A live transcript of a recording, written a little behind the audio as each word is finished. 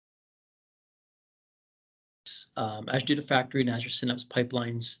Azure Data Factory and Azure Synapse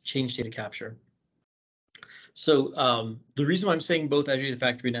Pipelines change data capture. So the reason why I'm saying both Azure Data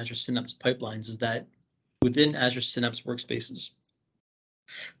Factory and Azure Synapse Pipelines is that within Azure Synapse Workspaces,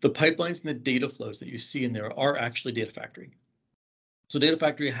 the pipelines and the data flows that you see in there are actually Data Factory. So Data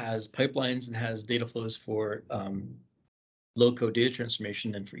Factory has pipelines and has data flows for low-code data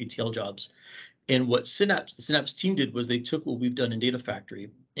transformation and for ETL jobs. And what the Synapse team did was they took what we've done in Data Factory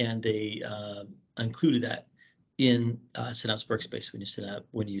and they included that in Synapse Workspace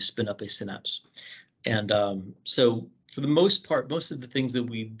when you spin up a Synapse. And so for the most part, most of the things that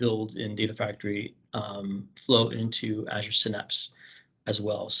we build in Data Factory flow into Azure Synapse as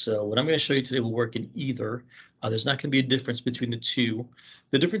well. So what I'm going to show you today will work in either. There's not going to be a difference between the two.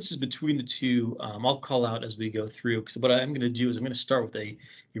 The differences between the two, I'll call out as we go through. So what I'm going to do is I'm going to start with a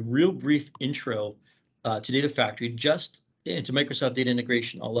real brief intro to Data Factory, just into Microsoft Data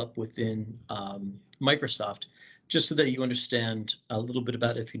Integration, all up within Microsoft, just so that you understand a little bit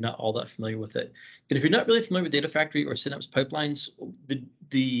about it if you're not all that familiar with it. And if you're not really familiar with Data Factory or Synapse Pipelines,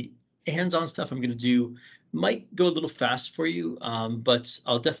 the hands-on stuff I'm going to do might go a little fast for you, but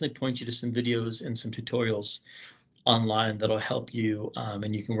I'll definitely point you to some videos and some tutorials online that'll help you,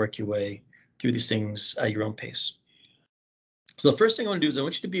 and you can work your way through these things at your own pace. So the first thing I want to do is I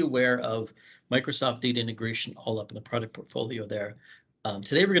want you to be aware of Microsoft Data Integration all up in the product portfolio there.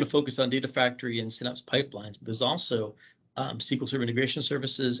 Today we're going to focus on Data Factory and Synapse Pipelines, but there's also SQL Server Integration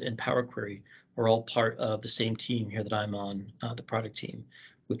Services and Power Query are all part of the same team here that I'm on, the product team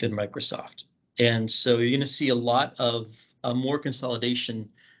within Microsoft. And so you're going to see a lot of more consolidation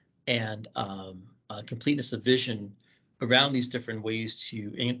and completeness of vision around these different ways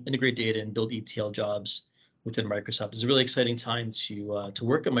to integrate data and build ETL jobs within Microsoft. It's a really exciting time to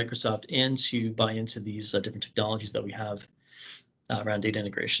work at Microsoft and to buy into these different technologies that we have around data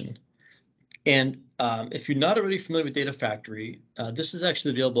integration. And if you're not already familiar with Data Factory, this is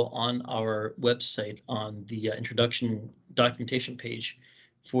actually available on our website on the introduction documentation page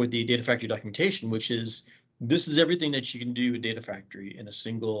for the Data Factory documentation, which is this is everything that you can do in Data Factory in a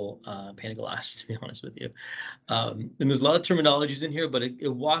single pane of glass, to be honest with you. And there's a lot of terminologies in here, but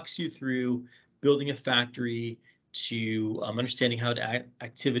it walks you through building a factory to understanding how to add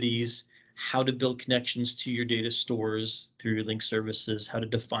activities, how to build connections to your data stores through your link services, how to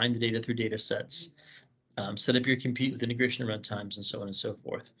define the data through data sets, set up your compute with integration runtimes, and so on and so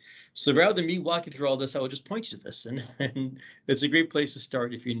forth. So rather than me walking through all this, I will just point you to this, and it's a great place to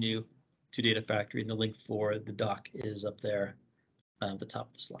start if you're new to Data Factory, and the link for the doc is up there at the top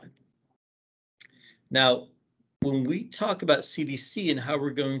of the slide. Now, when we talk about CDC and how we're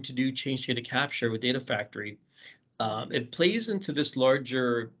going to do change data capture with Data Factory, it plays into this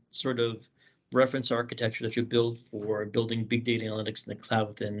larger sort of reference architecture that you build for building big data analytics in the cloud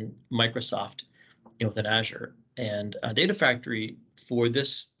within Microsoft, within Azure. And Data Factory for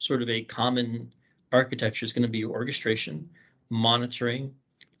this sort of a common architecture is going to be your orchestration, monitoring,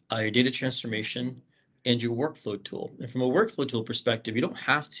 your data transformation, and your workflow tool. And from a workflow tool perspective, you don't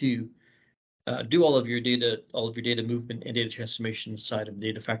have to do all of your data movement and data transformation inside of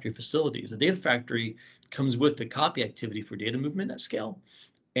Data Factory facilities. The Data Factory comes with the copy activity for data movement at scale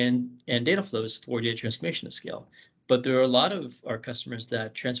and data flows for data transformation at scale. But there are a lot of our customers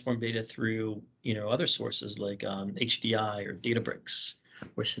that transform data through other sources like HDI or Databricks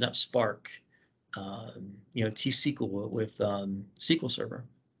or Synapse Spark, T-SQL with SQL Server.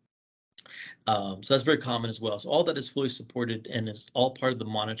 So that's very common as well. So all that is fully supported and is all part of the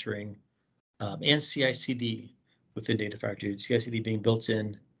monitoring and CI/CD within Data Factory. CI/CD being built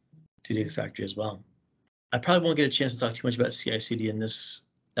in to Data Factory as well. I probably won't get a chance to talk too much about CI/CD in this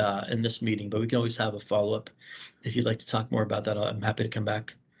meeting, but we can always have a follow-up if you'd like to talk more about that. I'm happy to come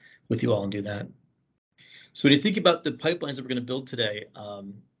back with you all and do that. So when you think about the pipelines that we're going to build today,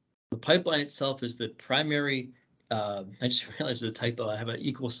 the pipeline itself is the primary. I just realized there's a typo. I have an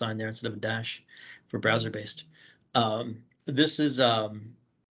equal sign there instead of a dash for browser-based. This is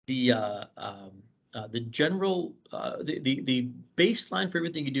the general, the baseline for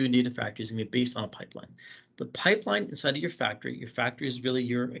everything you do in Data Factory is going to be based on a pipeline. The pipeline inside of your factory is really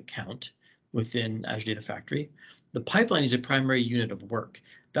your account within Azure Data Factory. The pipeline is a primary unit of work.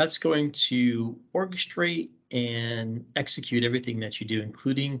 That's going to orchestrate and execute everything that you do,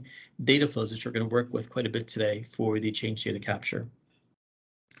 including data flows, which we're going to work with quite a bit today for the change data capture.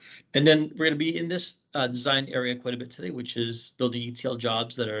 And then we're going to be in this design area quite a bit today, which is building ETL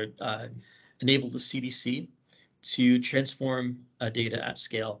jobs that are enabled with CDC to transform data at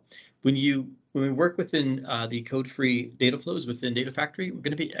scale. When we work within the code-free data flows within Data Factory, we're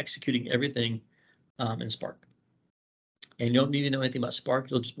going to be executing everything in Spark. And you don't need to know anything about Spark.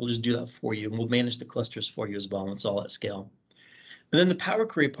 We'll just do that for you, and we'll manage the clusters for you as well, and it's all at scale. And then the Power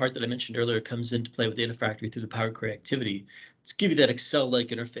Query part that I mentioned earlier comes into play with Data Factory through the Power Query activity to give you that Excel-like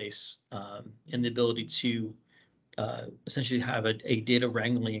interface and the ability to essentially have a data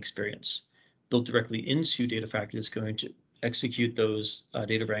wrangling experience built directly into Data Factory that's going to execute those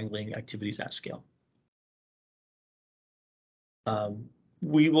data wrangling activities at scale. I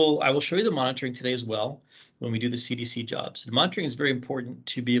will show you the monitoring today as well when we do the CDC jobs. The monitoring is very important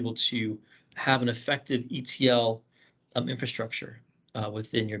to be able to have an effective ETL infrastructure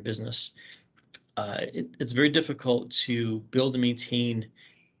within your business. It's very difficult to build and maintain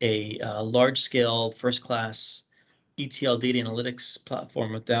a large-scale, first-class ETL data analytics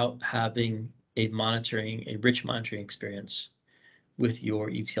platform without having a rich monitoring experience with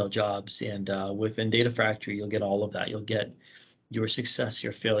your ETL jobs. And within Data Factory, you'll get all of that. You'll get your success,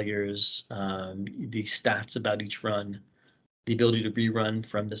 your failures, the stats about each run, the ability to rerun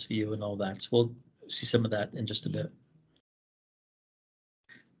from this view and all that. So we'll see some of that in just a bit.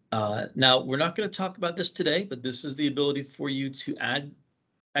 Now, we're not going to talk about this today, but this is the ability for you to add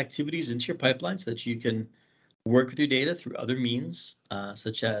activities into your pipeline so that you can work with your data through other means,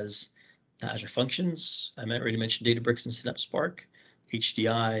 such as Azure Functions. I already mentioned Databricks and Synapse Spark,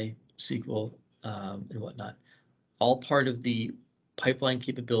 HDI, SQL, and whatnot. All part of the pipeline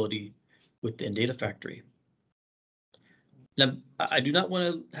capability within Data Factory. Now, I do not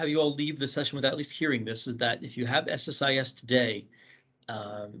want to have you all leave the session without at least hearing this, is that if you have SSIS today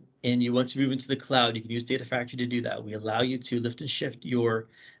and you want to move into the cloud, you can use Data Factory to do that. We allow you to lift and shift your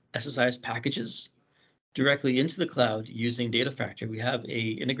SSIS packages directly into the cloud using Data Factory. We have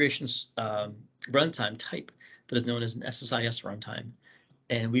a integrations runtime type that is known as an SSIS runtime,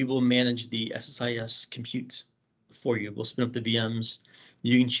 and we will manage the SSIS compute for you. We'll spin up the VMs.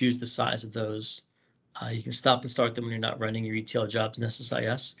 You can choose the size of those. You can stop and start them when you're not running your ETL jobs in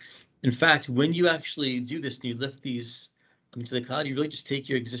SSIS. In fact, when you actually do this and you lift these into the cloud, you really just take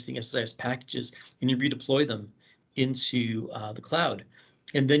your existing SSIS packages and you redeploy them into the cloud.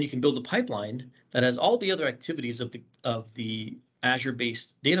 And then you can build a pipeline that has all the other activities of the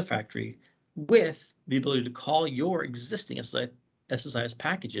Azure-based Data Factory with the ability to call your existing SSIS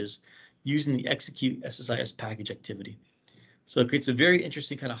packages using the execute SSIS package activity. So it creates a very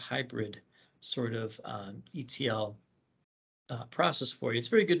interesting kind of hybrid sort of ETL process for you. It's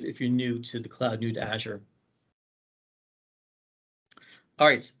very good if you're new to the cloud, new to Azure. All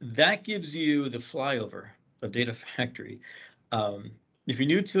right, that gives you the flyover of Data Factory. If you're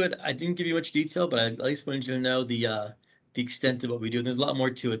new to it, I didn't give you much detail, but I at least wanted you to know the extent of what we do. And there's a lot more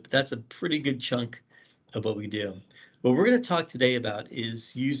to it, but that's a pretty good chunk of what we do. What we're going to talk today about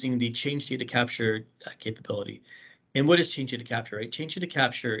is using the change data capture capability. And what is change data capture, right? Change data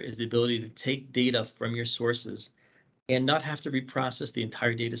capture is the ability to take data from your sources and not have to reprocess the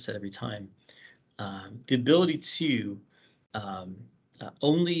entire data set every time. The ability to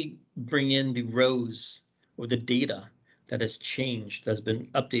only bring in the rows or the data that has changed, that's been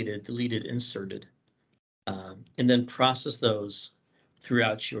updated, deleted, inserted, and then process those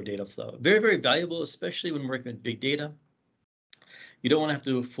throughout your data flow. Very, very valuable, especially when working with big data. You don't want to have to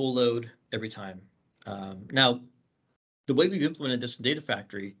do a full load every time. Now, the way we've implemented this in Data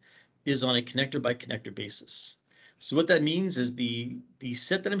Factory is on a connector by connector basis. So what that means is the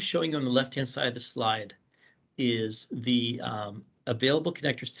set that I'm showing you on the left-hand side of the slide is the available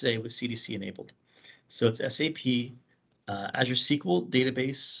connectors today with CDC enabled. So it's SAP, Azure SQL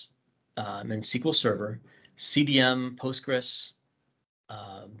Database, and SQL Server, CDM, Postgres,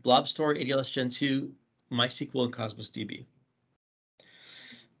 BlobStore, ADLS Gen 2, MySQL, and Cosmos DB.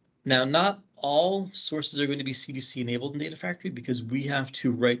 Now, not all sources are going to be CDC enabled in Data Factory because we have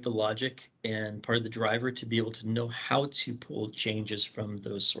to write the logic and part of the driver to be able to know how to pull changes from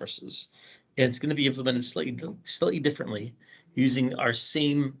those sources. And it's going to be implemented slightly differently using our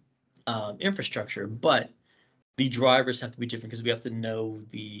same infrastructure, but the drivers have to be different because we have to know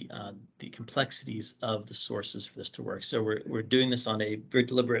the complexities of the sources for this to work. So we're doing this on a very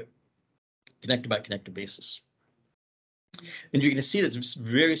deliberate connector by connector basis. And you're going to see that it's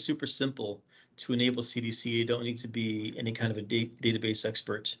very super simple to enable CDC. You don't need to be any kind of a database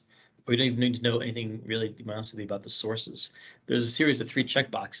expert, or you don't even need to know anything really honestly about the sources. There's a series of 3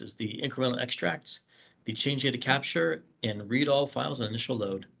 checkboxes: the incremental extract, the change data capture, and read all files on initial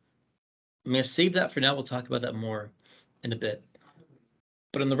load. I'm going to save that for now. We'll talk about that more in a bit.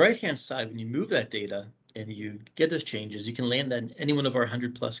 But on the right-hand side, when you move that data and you get those changes, you can land that in any one of our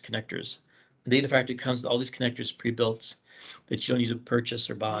 100+ connectors. The Data Factory comes with all these connectors pre-built that you don't need to purchase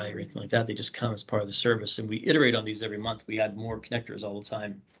or buy or anything like that. They just come as part of the service, and we iterate on these every month. We add more connectors all the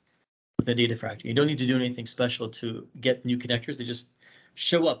time. with the Data Factory. You don't need to do anything special to get new connectors. They just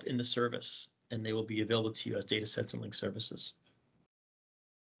show up in the service, and they will be available to you as data sets and link services.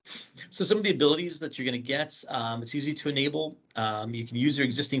 So some of the abilities that you're going to get, it's easy to enable. You can use your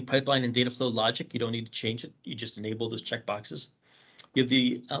existing pipeline and data flow logic. You don't need to change it. You just enable those checkboxes. You have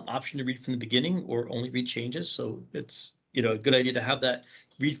the option to read from the beginning or only read changes. So it's a good idea to have that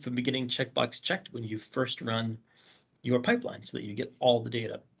read from beginning checkbox checked when you first run your pipeline so that you get all the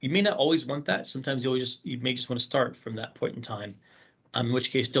data. You may not always want that. Sometimes you may just want to start from that point in time, in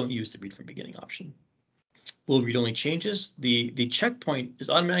which case don't use the read from beginning option. Will read only changes. The checkpoint is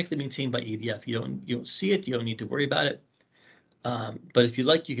automatically maintained by ADF. You don't see it. You don't need to worry about it. But if you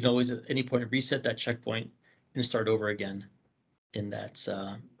like, you can always at any point reset that checkpoint and start over again in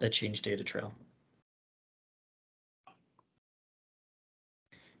that change data trail.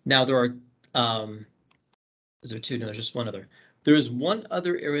 Now there are is there two? No, there's just one other. There is one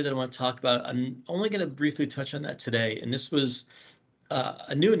other area that I want to talk about. I'm only going to briefly touch on that today, and this was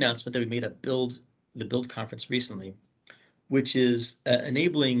a new announcement that we made at the Build conference recently, which is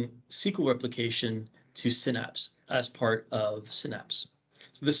enabling SQL replication to Synapse as part of Synapse.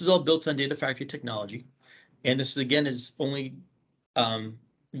 So this is all built on Data Factory technology, and this again is only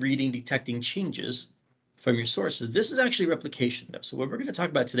reading, detecting changes from your sources. This is actually replication though. So what we're going to talk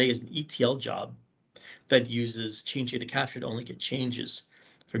about today is an ETL job that uses change data capture to only get changes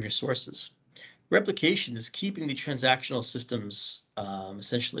from your sources. Replication is keeping the transactional systems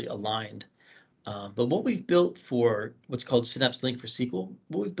essentially aligned. But what we've built for what's called Synapse Link for SQL,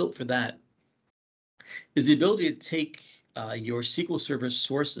 what we've built for that is the ability to take your SQL Server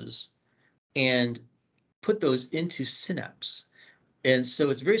sources and put those into Synapse. And so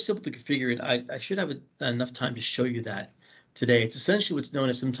it's very simple to configure, and I should have enough time to show you that today. It's essentially what's known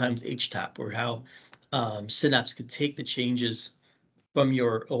as sometimes HTAP, or how Synapse could take the changes from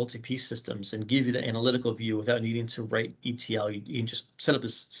your OLTP systems and give you the analytical view without needing to write ETL. You can just set up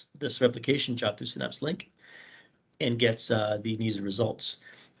this replication job through Synapse Link and gets the needed results.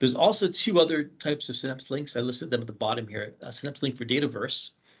 There's also two other types of Synapse links. I listed them at the bottom here. Synapse Link for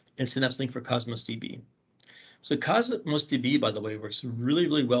Dataverse and Synapse Link for Cosmos DB. So Cosmos DB, by the way, works really,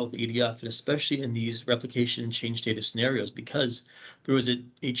 really well with ADF, and especially in these replication change data scenarios, because there was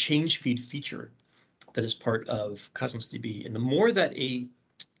a change feed feature that is part of Cosmos DB. And the more that a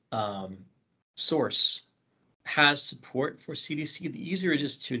source has support for CDC, the easier it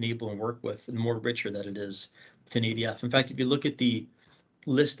is to enable and work with, and the more richer that it is within ADF. In fact, if you look at the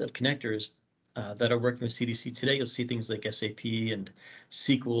list of connectors that are working with CDC today, you'll see things like SAP and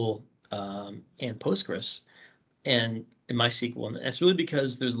SQL and Postgres and MySQL. And that's really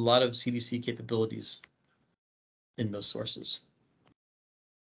because there's a lot of CDC capabilities in those sources.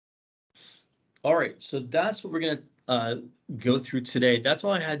 All right, so that's what we're going to go through today. That's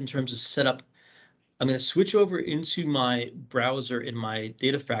all I had in terms of setup. I'm going to switch over into my browser in my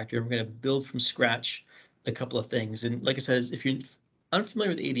Data Factory. I'm going to build from scratch a couple of things. And like I said, if you're unfamiliar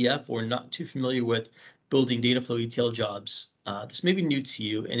with ADF or not too familiar with building data flow ETL jobs, this may be new to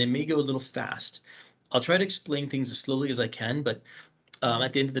you and it may go a little fast. I'll try to explain things as slowly as I can, but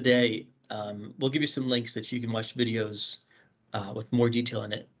at the end of the day, we'll give you some links that you can watch videos with more detail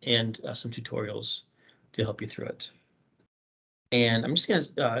in it and some tutorials to help you through it. And I'm just going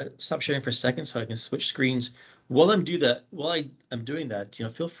to stop sharing for a second so I can switch screens. While I'm doing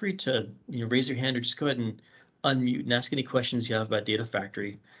that, feel free to raise your hand or just go ahead and unmute and ask any questions you have about Data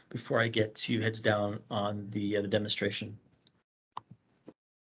Factory before I get to heads down on the demonstration.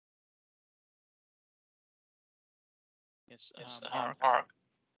 Yes, Mark.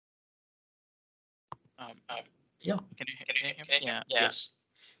 Yeah. Can you hear me? Yeah. Yes.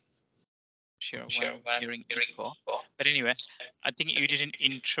 Sure. While hearing info. But anyway, I think you didn't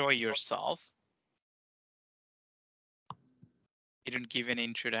intro yourself. You didn't give an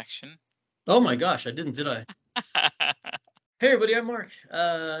introduction. Oh my gosh, I didn't, did I? Hey everybody, I'm Mark.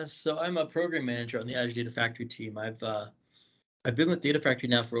 So I'm a program manager on the Azure Data Factory team. I've been with Data Factory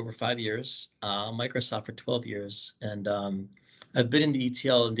now for over 5 years, Microsoft for 12 years, and I've been in the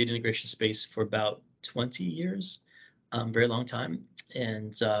ETL and data integration space for about 20 years, very long time.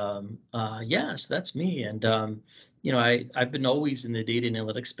 And yeah, so that's me. And I've been always in the data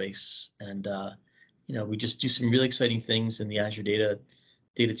analytics space, and we just do some really exciting things in the Azure data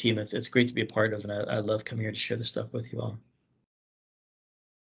team. It's great to be a part of, and I love coming here to share this stuff with you all.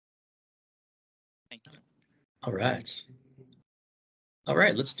 Thank you. All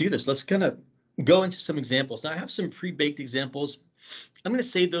right, let's do this. Let's kind of go into some examples. Now I have some pre-baked examples. I'm going to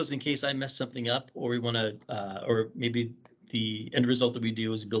save those in case I mess something up, or we want to, or maybe the end result that we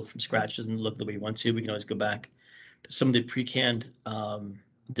do is build from scratch doesn't look the way we want to. We can always go back to some of the pre-canned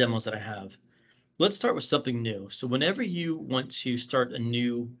demos that I have. Let's start with something new. So whenever you want to start a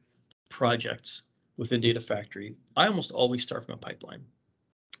new project within Data Factory, I almost always start from a pipeline.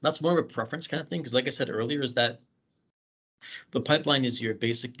 That's more of a preference kind of thing, because like I said earlier, is that the pipeline is your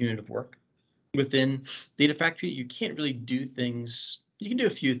basic unit of work. Within Data Factory, you can't really do things. You can do a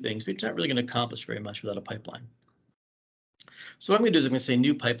few things, but you're not really going to accomplish very much without a pipeline. So what I'm going to do is I'm going to say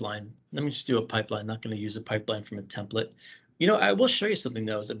new pipeline. Let me just do a pipeline. I'm not going to use a pipeline from a template. You know, I will show you something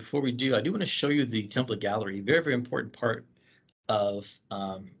though, is that before we do, I do want to show you the template gallery, very, very important part of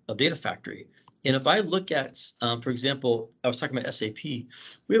Data Factory. And if I look at, for example, I was talking about SAP,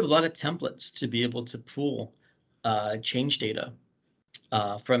 we have a lot of templates to be able to pull change data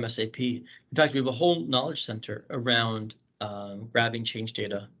from SAP. In fact, we have a whole knowledge center around grabbing change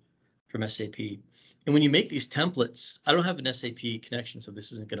data from SAP. And when you make these templates, I don't have an SAP connection, so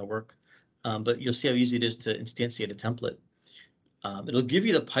this isn't going to work. But you'll see how easy it is to instantiate a template. It'll give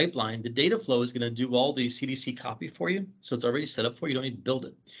you the pipeline. The data flow is going to do all the CDC copy for you. So it's already set up for you. You don't need to build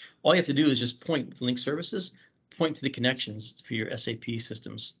it. All you have to do is just point with link services, point to the connections for your SAP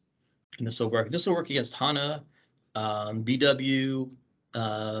systems. And this will work. This will work against HANA, BW,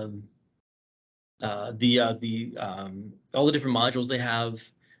 all the different modules they have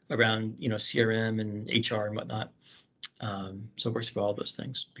around, you know, CRM and HR and whatnot. So it works for all those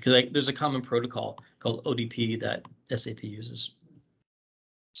things because there's a common protocol called ODP that SAP uses.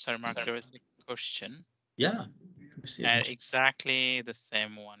 Sorry, Mark, there was a question. Yeah. Exactly the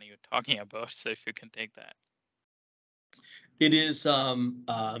same one you're talking about. So if you can take that. It is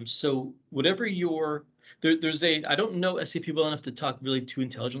so whatever there's a, I don't know SAP well enough to talk really too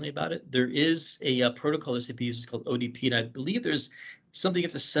intelligently about it. There is a protocol SAP uses called ODP, and I believe there's something you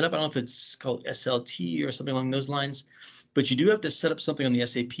have to set up. I don't know if it's called SLT or something along those lines, but you do have to set up something on the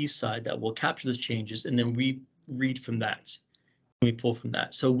SAP side that will capture those changes, and then we read from that. We pull from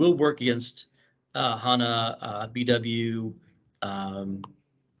that. So we'll work against HANA, BW,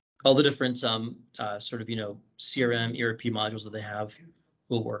 all the different sort of, you know, CRM, ERP modules that they have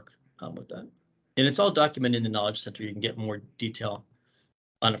will work with that. And it's all documented in the Knowledge Center. You can get more detail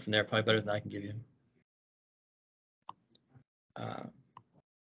on it from there, probably better than I can give you. But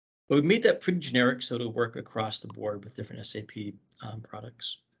we made that pretty generic so it'll work across the board with different SAP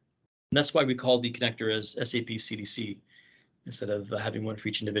products. And that's why we call the connector as SAP CDC instead of having one for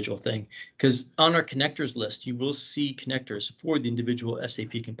each individual thing. Because on our connectors list, you will see connectors for the individual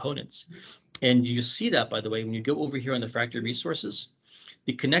SAP components. And you see that, by the way, when you go over here on the Factory resources,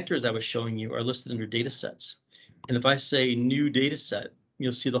 the connectors I was showing you are listed under data sets. And if I say new data set,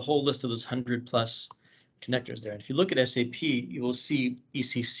 you'll see the whole list of those 100+ connectors there. And if you look at SAP, you will see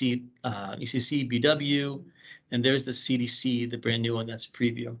ECC, BW, and there's the CDC, the brand new one that's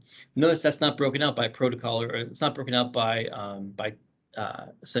preview. Notice that's not broken out by protocol, or it's not broken out by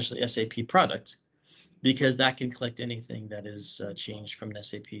essentially SAP product, because that can collect anything that is changed from an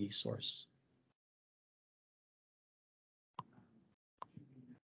SAP source.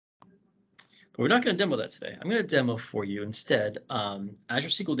 But we're not going to demo that today. I'm going to demo for you instead Azure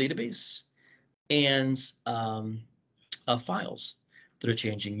SQL Database and files that are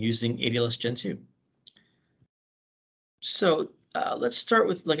changing using ADLS Gen 2. So let's start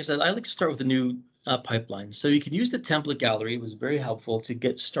with, like I said, I like to start with a new pipeline. So you can use the template gallery. It was very helpful to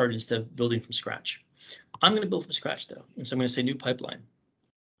get started instead of building from scratch. I'm going to build from scratch though. And so I'm going to say new pipeline.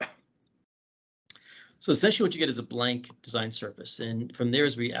 So essentially what you get is a blank design surface. And from there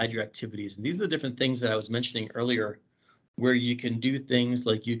is where you add your activities. And these are the different things that I was mentioning earlier, where you can do things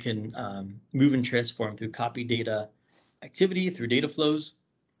like you can move and transform through copy data activity, through data flows.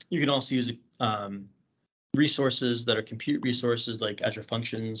 You can also use resources that are compute resources like Azure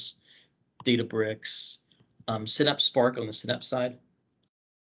Functions, Databricks, Synapse Spark on the Synapse side.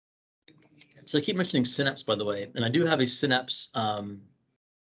 So I keep mentioning Synapse, by the way, and I do have a Synapse.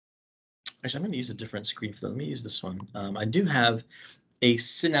 Actually, I'm going to use a different screen for that. Let me use this one. I do have a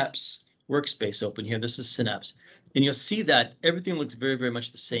Synapse workspace open here. This is Synapse, and you'll see that everything looks very, very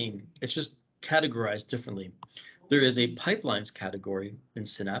much the same. It's just categorized differently. There is a pipelines category in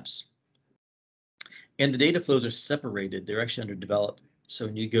Synapse, and the data flows are separated. They're actually under develop. So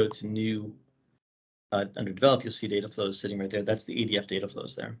when you go to new, under develop, you'll see data flows sitting right there. That's the ADF data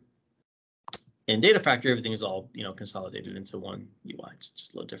flows there. In Data Factory, everything is all, you know, consolidated into one UI. It's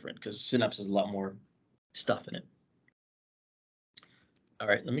just a little different because Synapse has a lot more stuff in it. All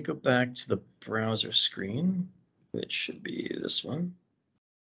right, let me go back to the browser screen, which should be this one.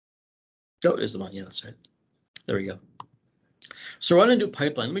 Oh, it is the one. Yeah, that's right. There we go. So we're on a new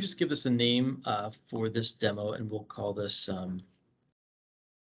pipeline. Let me just give this a name for this demo, and we'll call this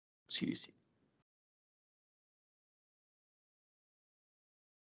CDC.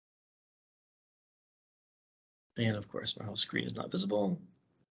 And of course, my whole screen is not visible.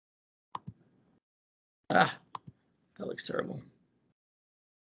 Ah, that looks terrible.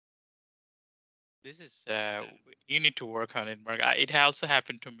 This is you need to work on it, Mark. It also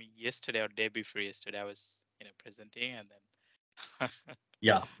happened to me yesterday or day before yesterday. I was presenting and then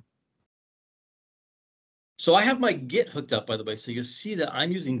Yeah. So I have my Git hooked up, by the way, so you'll see that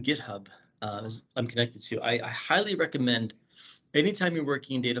I'm using GitHub as I'm connected to. I highly recommend anytime you're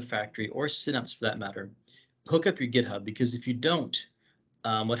working in Data Factory or Synapse for that matter, hook up your GitHub, because if you don't,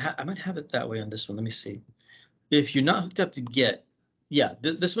 I might have it that way on this one. Let me see. If you're not hooked up to Git, yeah,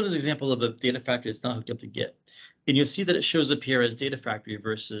 this one is an example of a Data Factory that's not hooked up to Git. And you'll see that it shows up here as Data Factory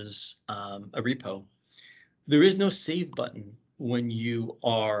versus a repo. There is no save button when you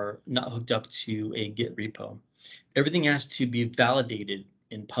are not hooked up to a Git repo. Everything has to be validated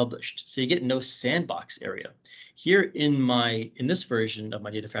and published. So you get no sandbox area. Here in this version of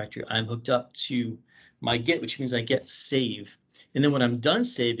my Data Factory, I'm hooked up to my Git, which means I get save. And then when I'm done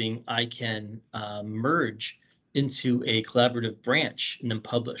saving, I can merge into a collaborative branch and then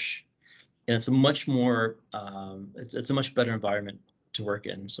publish. And it's a much more, it's a much better environment to work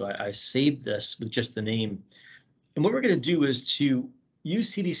in. So I saved this with just the name. And what we're going to do is to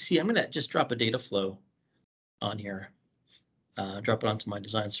use CDC. I'm going to just drop a data flow on here, drop it onto my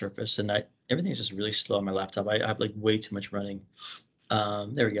design surface, and everything's just really slow on my laptop. I have like way too much running.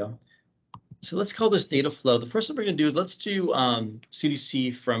 There we go. So let's call this data flow. The first thing we're going to do is let's do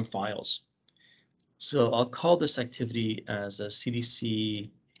CDC from files. So I'll call this activity as a CDC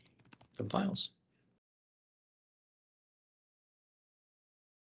from files.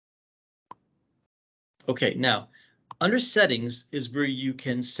 Okay, now under settings is where you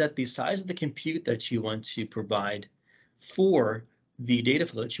can set the size of the compute that you want to provide for the data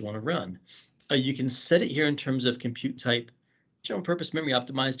flow that you want to run. You can set it here in terms of compute type, general purpose, memory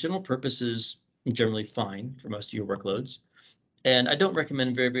optimized. General purpose is generally fine for most of your workloads. And I don't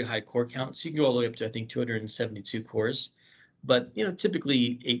recommend very, very high core counts. You can go all the way up to, I think, 272 cores. But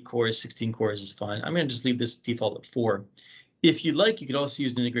typically 8 cores, 16 cores is fine. I'm going to just leave this default at 4. If you like, you could also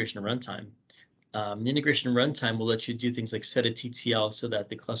use the integration runtime. The integration runtime will let you do things like set a TTL so that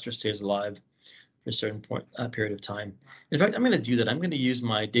the cluster stays alive for a certain period of time. In fact, I'm going to do that. I'm going to use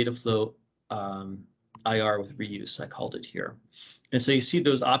my data flow IR with reuse. I called it here. And so you see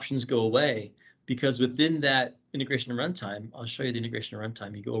those options go away because within that integration runtime, I'll show you the integration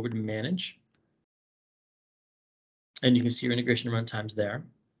runtime. You go over to manage and you can see your integration runtimes there.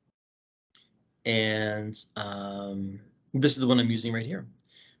 And this is the one I'm using right here.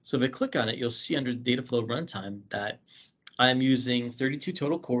 So if I click on it, you'll see under data flow runtime that I'm using 32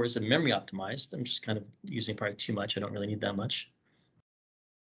 total cores and memory optimized. I'm just kind of using probably too much. I don't really need that much.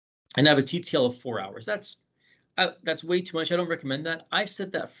 And I have a TTL of 4 hours. That's way too much. I don't recommend that. I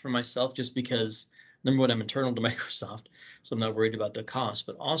set that for myself just because, number one, I'm internal to Microsoft, so I'm not worried about the cost,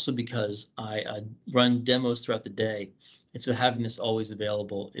 but also because I run demos throughout the day. And so having this always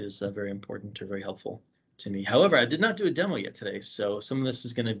available is very important or very helpful to me. However, I did not do a demo yet today, so some of this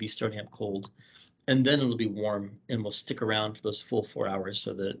is going to be starting up cold. And then it'll be warm and will stick around for those full 4 hours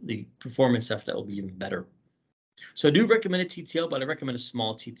so that the performance after that will be even better. So I do recommend a TTL, but I recommend a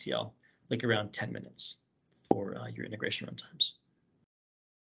small TTL, like around 10 minutes for your integration runtimes.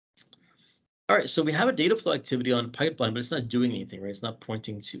 All right, so we have a data flow activity on pipeline, but it's not doing anything, right? It's not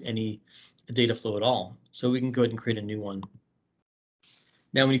pointing to any data flow at all. So we can go ahead and create a new one.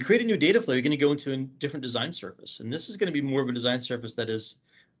 Now, when you create a new data flow, you're going to go into a different design surface. And this is going to be more of a design surface that is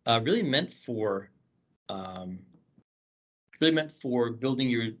really meant for building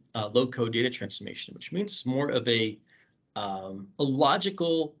your low-code data transformation, which means it's more of a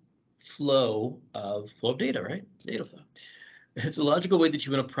logical flow of data, right? Data flow. It's a logical way that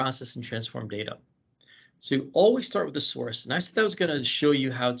you want to process and transform data. So you always start with the source. And I said I was going to show you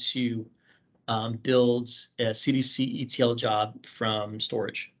how to build a CDC ETL job from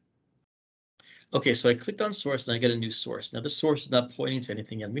storage. Okay, so I clicked on source and I get a new source. Now the source is not pointing to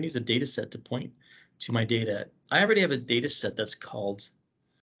anything. I'm going to use a data set to point to my data. I already have a data set that's called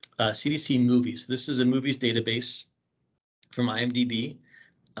CDC movies. This is a movies database from IMDb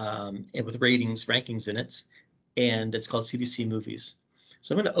and with rankings in it. And it's called CDC movies.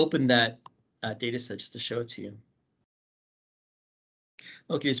 So I'm going to open that data set just to show it to you.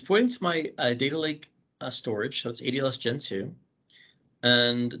 Okay, it's pointing to my data lake storage. So it's ADLS Gen 2.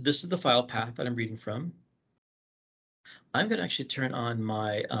 And this is the file path that I'm reading from. I'm going to actually turn on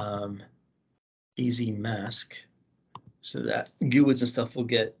my AZ mask so that GUIDs and stuff will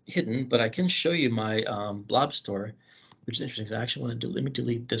get hidden, but I can show you my blob store, which is interesting. So I actually want to let me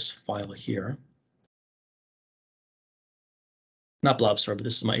delete this file here. not blob store, but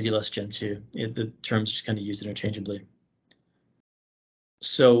this is my ADLS Gen 2. The terms just kind of used interchangeably.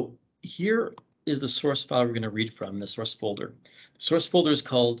 So here is the source file we're going to read from, the source folder. The source folder is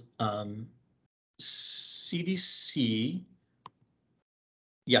called CDC.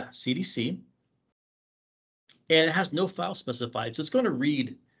 Yeah, CDC. And it has no file specified, so it's going to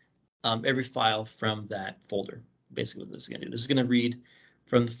read every file from that folder. Basically, what this is going to do. This is going to read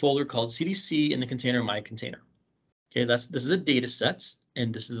from the folder called CDC in the container my container. Okay, this is a data set,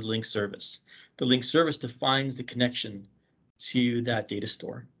 and this is the link service. The link service defines the connection to that data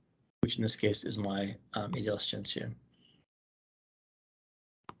store, which in this case is my ADLS Gen 2.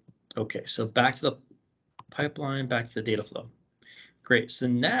 Okay, so back to the pipeline, back to the data flow. Great, so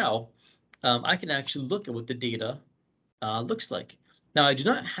now I can actually look at what the data looks like. Now I do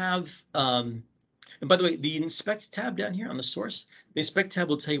not have, and by the way, the inspect tab down here on the source, the inspect tab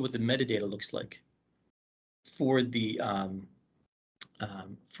will tell you what the metadata looks like for the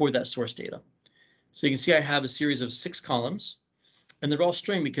for that source data. So you can see I have a series of 6 columns, and they're all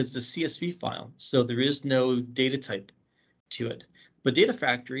string because it's a CSV file, so there is no data type to it. But Data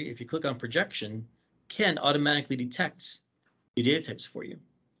Factory, if you click on projection, can automatically detect the data types for you.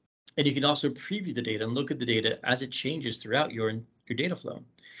 And you can also preview the data and look at the data as it changes throughout your data flow.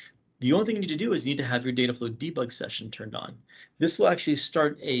 The only thing you need to do is you need to have your data flow debug session turned on. This will actually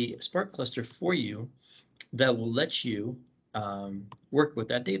start a Spark cluster for you that will let you work with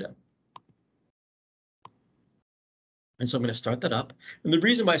that data. And so I'm going to start that up. And the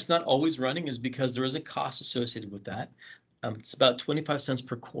reason why it's not always running is because there is a cost associated with that. It's about 25 cents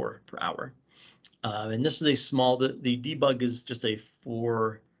per core per hour. And this is a small, the debug is just a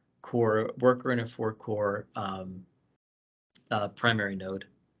 4-core worker and a 4-core primary node,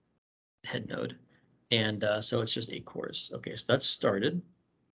 head node. And so it's just 8 cores. Okay, so that's started.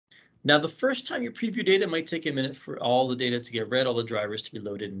 Now, the first time you preview data, it might take a minute for all the data to get read, all the drivers to be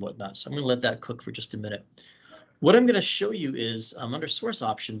loaded and whatnot. So I'm going to let that cook for just a minute. What I'm going to show you is under source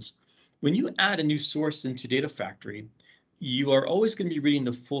options, when you add a new source into Data Factory, you are always going to be reading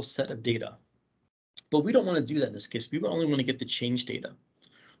the full set of data. But we don't want to do that in this case. We only want to get the change data.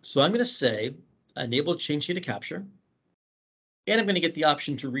 So I'm going to say enable change data capture. And I'm going to get the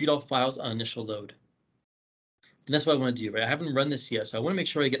option to read all files on initial load. And that's what I want to do, right? I haven't run this yet, so I want to make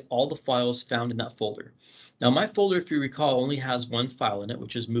sure I get all the files found in that folder. Now, my folder, if you recall, only has one file in it,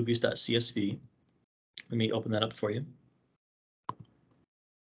 which is movies.csv. Let me open that up for you.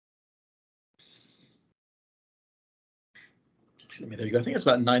 Excuse me, there you go. I think it's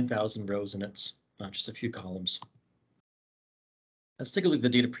about 9,000 rows and it's just a few columns. Let's take a look at the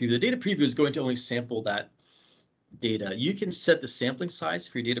data preview. The data preview is going to only sample that data. You can set the sampling size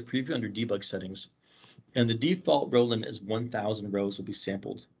for your data preview under debug settings. And the default row limit is 1,000 rows will be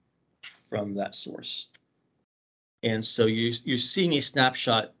sampled from that source. And so you're seeing a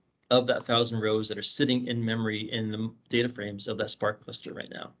snapshot of that 1,000 rows that are sitting in memory in the data frames of that Spark cluster right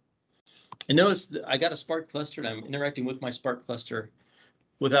now. And notice that I got a Spark cluster and I'm interacting with my Spark cluster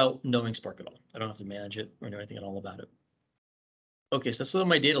without knowing Spark at all. I don't have to manage it or know anything at all about it. Okay, so that's what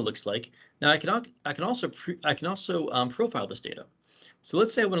my data looks like. Now I can also profile this data. So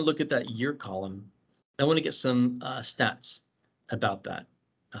let's say I want to look at that year column. I want to get some stats about that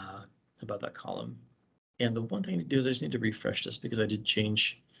column. And the one thing to do is I just need to refresh this because I did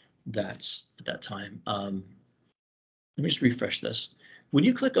change that at that time. Let me just refresh this. When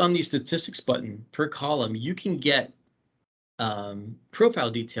you click on the statistics button per column, you can get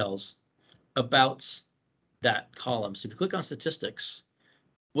profile details about that column. So if you click on statistics,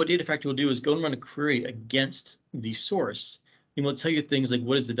 what Data Factory will do is go and run a query against the source. And will tell you things like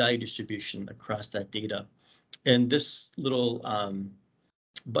what is the value distribution across that data. And this little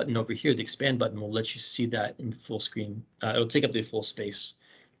button over here, the expand button, will let you see that in full screen. It'll take up the full space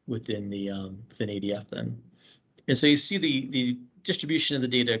within the within ADF then. And so you see the distribution of the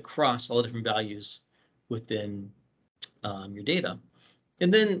data across all the different values within your data.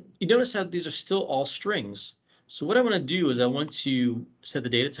 And then you notice how these are still all strings. So what I want to do is I want to set the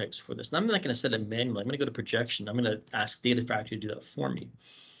data types for this. And I'm not going to set it manually. I'm going to go to projection. I'm going to ask Data Factory to do that for me.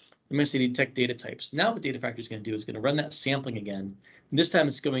 I'm going to say detect data types. Now what Data Factory is going to do is going to run that sampling again. And this time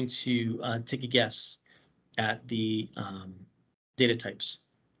it's going to take a guess at the data types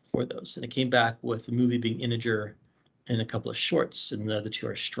for those. And it came back with the movie being integer and a couple of shorts, and the other 2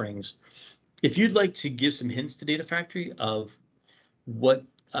 are strings. If you'd like to give some hints to Data Factory of what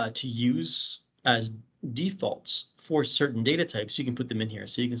to use as defaults for certain data types, you can put them in here.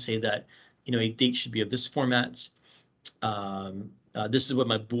 So you can say that, you know, a date should be of this format. This is what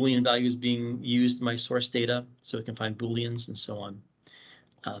my Boolean value is being used in my source data, so it can find Booleans and so on.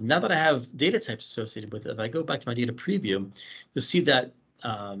 Now that I have data types associated with it, if I go back to my data preview, you'll see that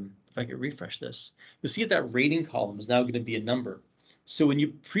if I could refresh this, you'll see that rating column is now going to be a number. So when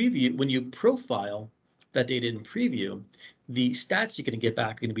you profile that data in preview, the stats you're going to get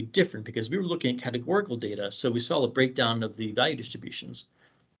back are going to be different because we were looking at categorical data. So we saw a breakdown of the value distributions.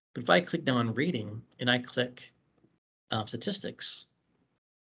 But if I click now on rating and I click statistics,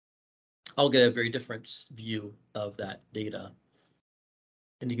 I'll get a very different view of that data.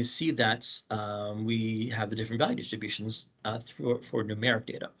 And you can see that we have the different value distributions for numeric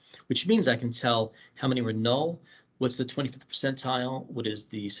data, which means I can tell how many were null, what's the 25th percentile, what is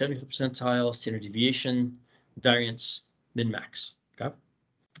the 75th percentile, standard deviation, variance, min-max. Okay,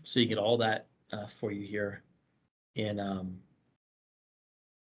 so you get all that for you here in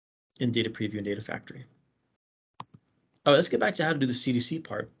Data Preview and Data Factory. All right, let's get back to how to do the CDC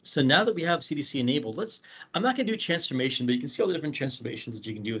part. So now that we have CDC enabled, I'm not going to do transformation, but you can see all the different transformations that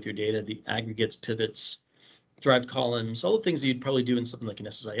you can do with your data, the aggregates, pivots, derived columns, all the things that you'd probably do in something like an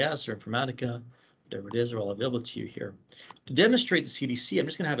SSIS or Informatica, whatever it is, are all available to you here. To demonstrate the CDC, I'm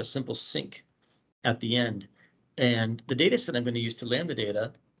just going to have a simple sync at the end. And the data set I'm going to use to land the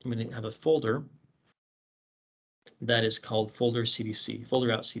data, I'm going to have a folder that is called folder CDC,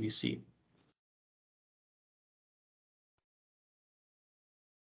 folder out CDC.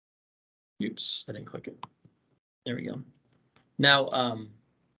 Oops, I didn't click it. There we go. Now,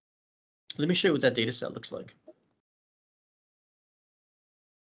 let me show you what that data set looks like.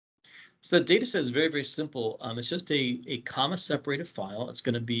 So the data set is very, very simple. It's just a comma separated file. It's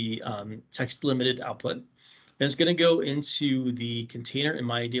going to be text limited output. And it's going to go into the container in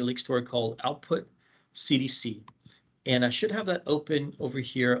my data lake store called output CDC. And I should have that open over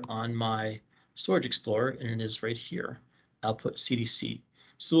here on my storage explorer, and it is right here, output CDC.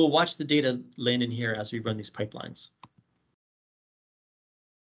 So we'll watch the data land in here as we run these pipelines.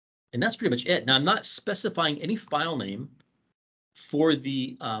 And that's pretty much it. Now I'm not specifying any file name for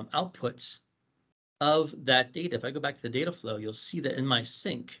the outputs of that data. If I go back to the data flow, you'll see that in my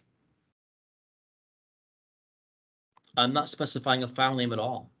sync, I'm not specifying a file name at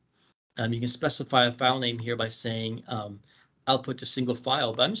all. You can specify a file name here by saying output to single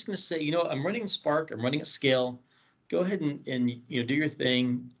file, but I'm just going to say, I'm running Spark, I'm running at scale. Go ahead and do your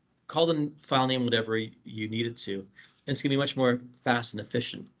thing, call the file name whatever you need it to, and it's going to be much more fast and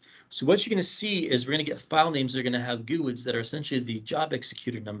efficient. So what you're going to see is we're going to get file names that are going to have GUIDs that are essentially the job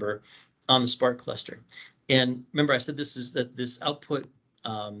executor number on the Spark cluster. And remember, I said this output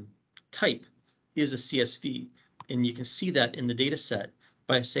type is a CSV, and you can see that in the data set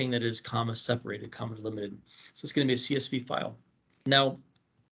by saying that it is comma separated, comma limited. So it's going to be a CSV file. Now,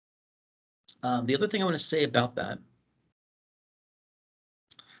 the other thing I want to say about that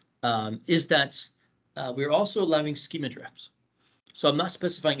is that we're also allowing schema drift. So I'm not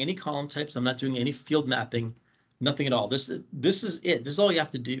specifying any column types. I'm not doing any field mapping, nothing at all. This is it. This is all you have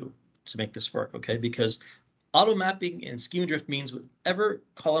to do to make this work, okay? Because auto mapping and schema drift means whatever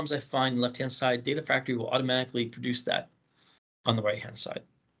columns I find on the left-hand side, Data Factory will automatically produce that on the right-hand side.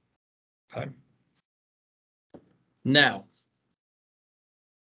 Okay. Now,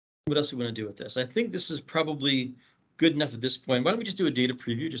 what else do we want to do with this? I think this is probably good enough at this point. Why don't we just do a data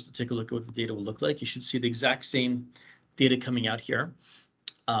preview just to take a look at what the data will look like? You should see the exact same data coming out here.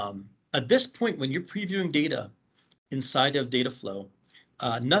 At this point, when you're previewing data inside of data flow,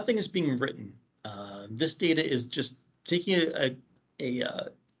 nothing is being written. This data is just taking an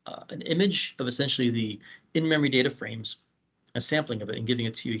image of essentially the in-memory data frames, a sampling of it, and giving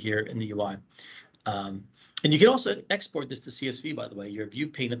it to you here in the UI. And you can also export this to CSV, by the way. Your view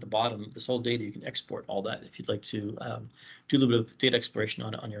pane at the bottom, this whole data, you can export all that if you'd like to do a little bit of data exploration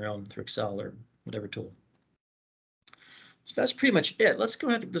on it on your own through Excel or whatever tool. So that's pretty much it. Let's go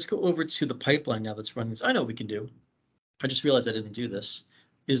over to the pipeline now that's running this. I know what we can do. I just realized I didn't do this.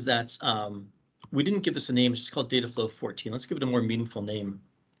 Is that we didn't give this a name. It's just called Dataflow 14. Let's give it a more meaningful name.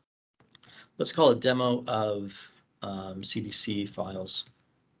 Let's call it demo of CDC files.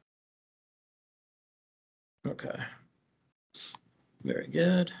 Okay. Very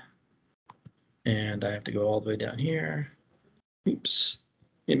good. And I have to go all the way down here. Oops.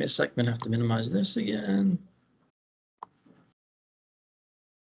 Give me a second. I have to minimize this again.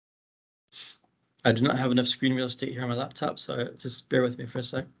 I do not have enough screen real estate here on my laptop, so just bear with me for a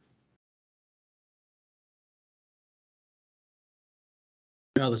sec.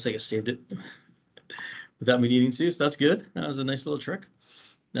 Oh, looks like I saved it without me needing to, so that's good. That was a nice little trick.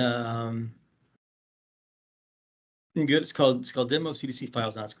 Good. It's called demo of CDC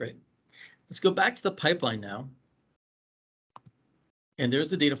files. That's great. Let's go back to the pipeline now. And there's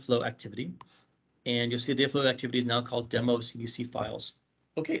the data flow activity. And you'll see the data flow activity is now called demo of CDC files.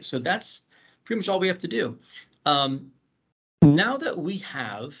 Okay, so that's pretty much all we have to do. Now that we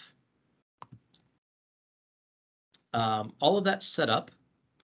have all of that set up,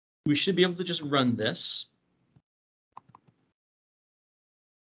 we should be able to just run this.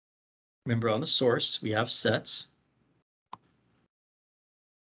 Remember, on the source, we have sets.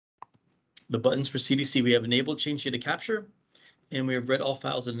 The buttons for CDC, we have enabled change data capture, and we have read all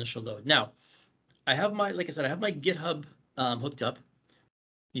files at initial load. Now, I have my, like I said, I have my GitHub hooked up.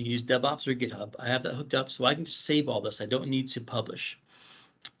 You can use DevOps or GitHub. I have that hooked up, so I can just save all this. I don't need to publish.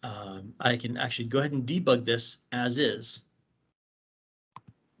 I can actually go ahead and debug this as is.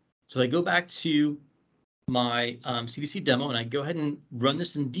 So I go back to my CDC demo and I go ahead and run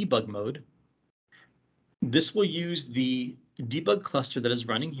this in debug mode. This will use the debug cluster that is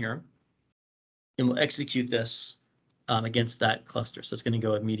running here and we'll execute this against that cluster. So it's going to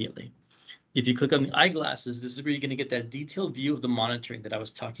go immediately. If you click on the eyeglasses, this is where you're going to get that detailed view of the monitoring that I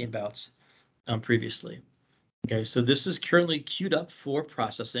was talking about previously. Okay, so this is currently queued up for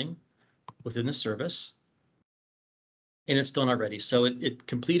processing within the service. And it's done already. So it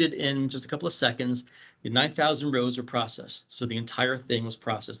completed in just a couple of seconds. The 9,000 rows were processed. So the entire thing was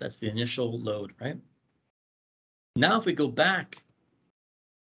processed. That's the initial load, right? Now, if we go back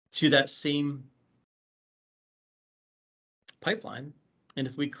to that same pipeline, and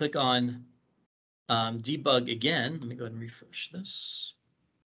if we click on debug again, let me go ahead and refresh this.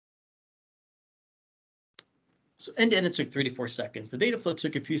 So end to end, it took 34 seconds. The data flow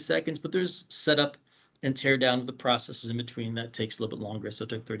took a few seconds, but there's setup and tear down of the processes in between that takes a little bit longer. So it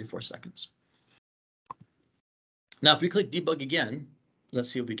took 34 seconds. Now, if we click debug again, let's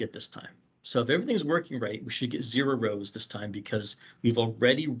see what we get this time. So if everything's working right, we should get 0 rows this time because we've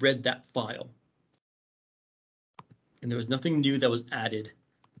already read that file. And there was nothing new that was added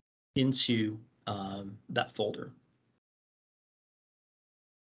into that folder.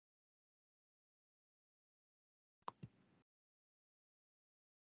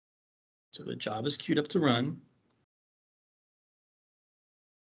 So the job is queued up to run.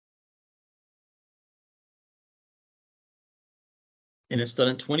 And it's done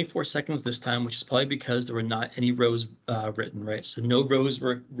in 24 seconds this time, which is probably because there were not any rows written, right? So no rows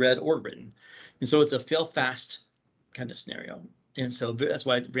were read or written. And so it's a fail fast kind of scenario. And so that's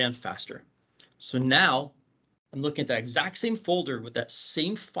why it ran faster. So now I'm looking at that exact same folder with that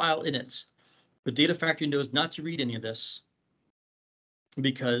same file in it. But Data Factory knows not to read any of this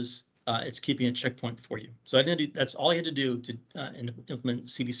because it's keeping a checkpoint for you. So I didn't do, that's all I had to do to implement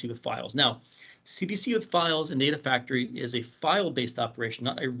CDC with files. Now, CDC with files in Data Factory is a file-based operation,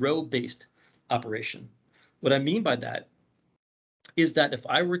 not a row-based operation. What I mean by that is that if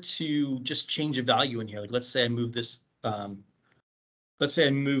I were to just change a value in here, like let's say I move this,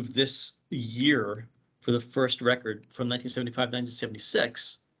 year for the first record from 1975 to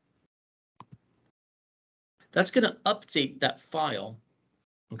 1976, that's going to update that file,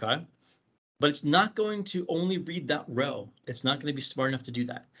 okay? But it's not going to only read that row. It's not going to be smart enough to do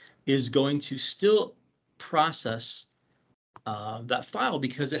that. It is going to still process that file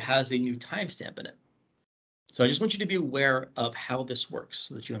because it has a new timestamp in it. So I just want you to be aware of how this works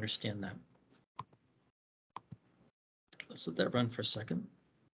so that you understand that. Let's let that run for a second.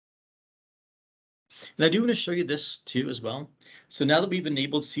 And I do want to show you this too as well. So now that we've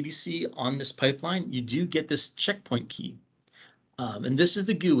enabled CDC on this pipeline, you do get this checkpoint key. And this is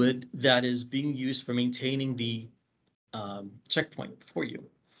the GUID that is being used for maintaining the checkpoint for you.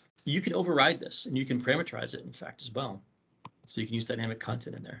 You can override this and you can parameterize it, in fact, as well. So you can use dynamic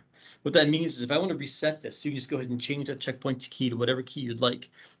content in there. What that means is if I want to reset this, you can just go ahead and change that checkpoint key to whatever key you'd like,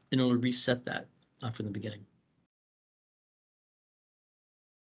 and it'll reset that from the beginning.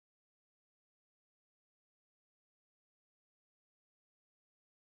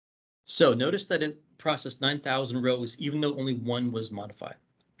 So notice that it processed 9,000 rows, even though only one was modified.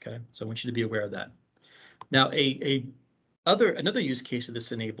 Okay, so I want you to be aware of that. Now, another use case that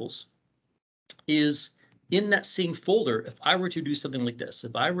this enables is in that same folder. If I were to do something like this,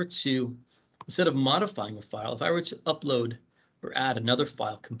 if I were to, instead of modifying a file, if I were to upload or add another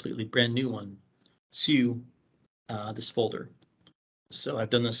file, completely brand new one, to this folder. So I've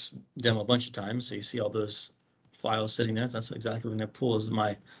done this demo a bunch of times. So you see all those files sitting there. That's exactly what I'm going to pull is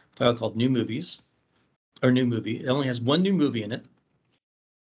my file called new movies or new movie. It only has one new movie in it.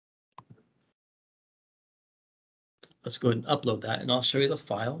 Let's go ahead and upload that and I'll show you the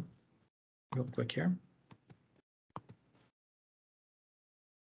file real quick here.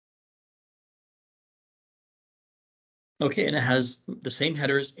 Okay, and it has the same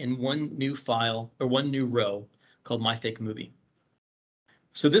headers in one new file or one new row called My Fake Movie.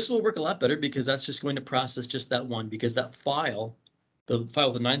 So this will work a lot better because that's just going to process just that one because that file The file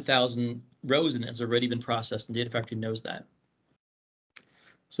with the 9,000 rows in it has already been processed, and Data Factory knows that.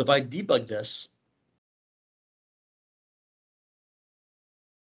 So if I debug this,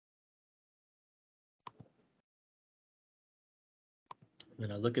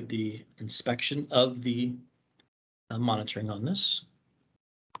 then I look at the inspection of the monitoring on this.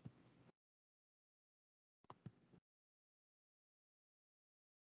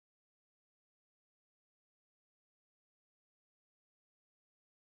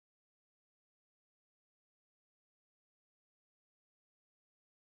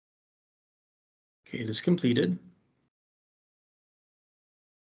 Okay, it is completed.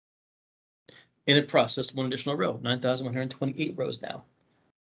 And it processed one additional row. 9,128 rows now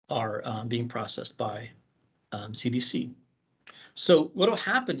are being processed by CDC. So what will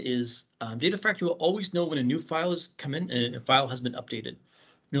happen is Data Factory will always know when a new file has come in and a file has been updated.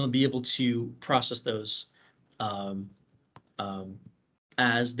 And it'll be able to process those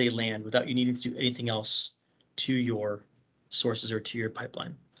as they land without you needing to do anything else to your sources or to your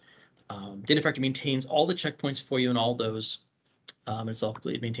pipeline. Data Factory maintains all the checkpoints for you and all those. It's all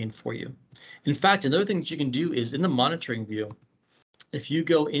completely maintained for you. In fact, another thing that you can do is in the monitoring view, if you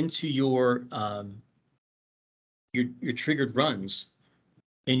go into your triggered runs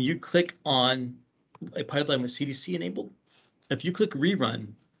and you click on a pipeline with CDC enabled, if you click rerun,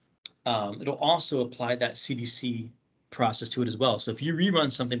 it'll also apply that CDC process to it as well. So if you rerun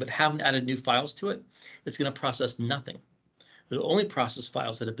something but haven't added new files to it, it's going to process nothing. It'll only process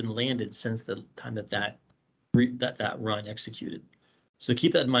files that have been landed since the time that run executed. So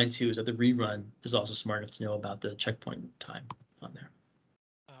keep that in mind too, is that the rerun is also smart enough to know about the checkpoint time on there.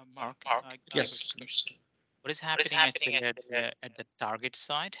 Mark, yes. What is happening at the target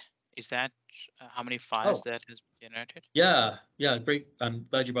side? Is that how many files that has been generated? Yeah, great. I'm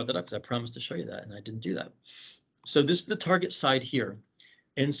glad you brought that up because I promised to show you that and I didn't do that. So this is the target side here.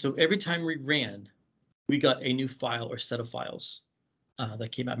 And so every time we ran, we got a new file or set of files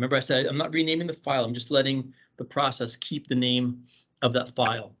that came out. Remember I said, I'm not renaming the file. I'm just letting the process keep the name of that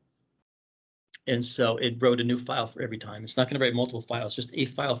file. And so it wrote a new file for every time. It's not going to write multiple files, just a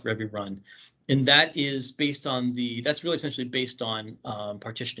file for every run. And that is based on that's really essentially based on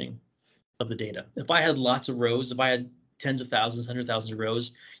partitioning of the data. If I had lots of rows, if I had tens of thousands, hundreds of thousands of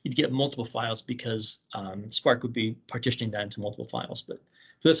rows, you'd get multiple files because Spark would be partitioning that into multiple files. But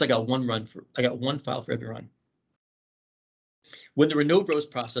for this, I got one file for every run. When there were no rows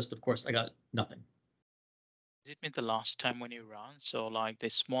processed, of course, I got nothing. Does it mean the last time when you run? So like the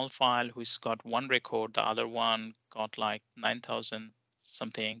small file who's got one record, the other one got like 9,000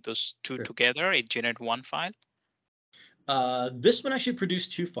 something, those two together, it generated one file? This one actually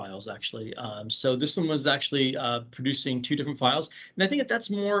produced two files, actually. So this one was actually producing two different files. And I think that's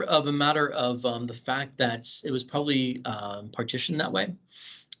more of a matter of the fact that it was probably partitioned that way.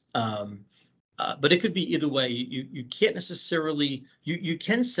 But it could be either way. You can't necessarily, you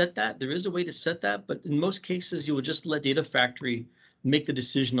can set that. There is a way to set that, but in most cases, you will just let Data Factory make the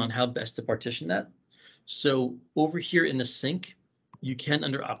decision on how best to partition that. So over here in the sync, you can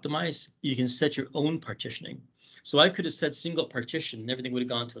under optimize, you can set your own partitioning. So I could have said single partition and everything would have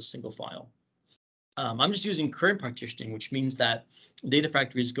gone to a single file. I'm just using current partitioning, which means that Data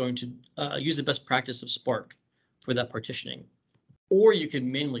Factory is going to use the best practice of Spark for that partitioning, or you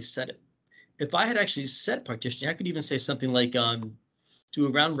can manually set it. If I had actually set partitioning, I could even say something like do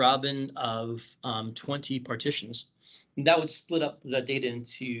a round robin of 20 partitions. And that would split up that data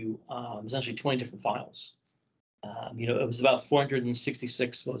into essentially 20 different files. It was about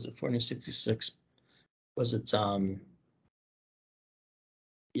 466. What was it? 466. Was it?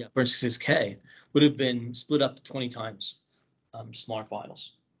 Yeah, 466K would have been split up 20 times, smaller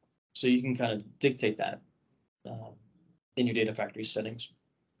files. So you can kind of dictate that in your Data Factory settings.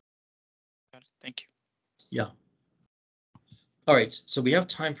 Thank you. Yeah. All right, so we have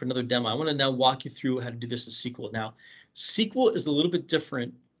time for another demo. I want to now walk you through how to do this in SQL. Now, SQL is a little bit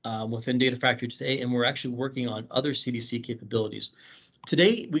different within Data Factory today, and we're actually working on other CDC capabilities.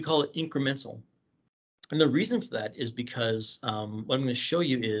 Today, we call it incremental. And the reason for that is because what I'm going to show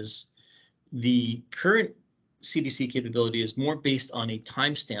you is the current CDC capability is more based on a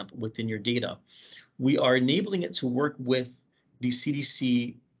timestamp within your data. We are enabling it to work with the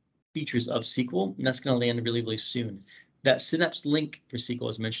CDC features of SQL, and that's going to land really, really soon. That Synapse link for SQL,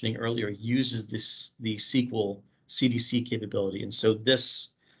 as mentioning earlier, uses the SQL CDC capability. And so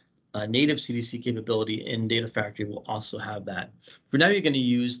this native CDC capability in Data Factory will also have that. For now, you're going to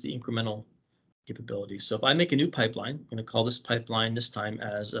use the incremental capability. So if I make a new pipeline, I'm going to call this pipeline this time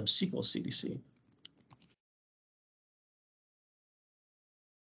as SQL CDC.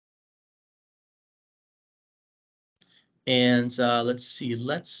 And let's see,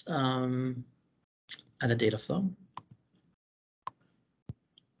 let's add a data flow.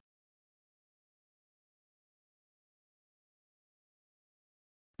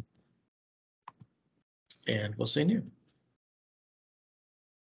 And we'll say new.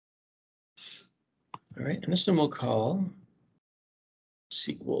 All right, and this one we'll call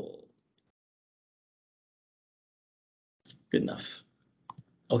SQL. Good enough.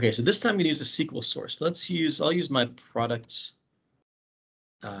 Okay, so this time I'm going to use a SQL source. I'll use my product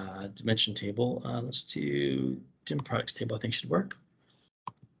dimension table. Let's do dim products table. I think should work.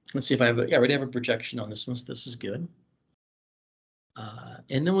 Let's see if I have I already have a projection on this one, so this is good.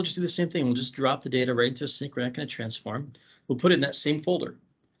 And then we'll just do the same thing. We'll just drop the data right into a sink. We're not going to transform. We'll put it in that same folder.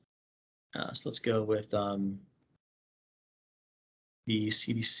 So let's go with the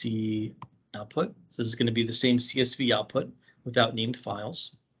CDC output. So this is going to be the same CSV output without named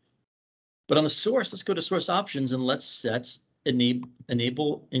files. But on the source, let's go to source options and let's set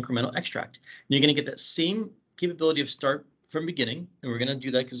enable incremental extract. And you're going to get that same capability of start from beginning. And we're going to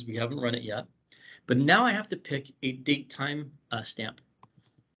do that because we haven't run it yet. But now I have to pick a date time stamp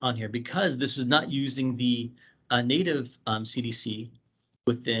on here because this is not using the native CDC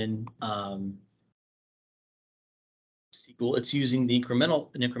within SQL. It's using the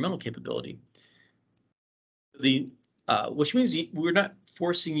incremental capability. Which means we're not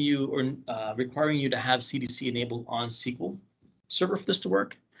forcing you or requiring you to have CDC enabled on SQL Server for this to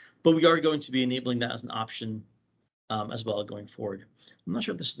work, but we are going to be enabling that as an option as well going forward. I'm not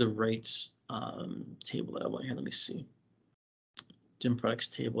sure if this is the right table that I want here. Let me see. Dim products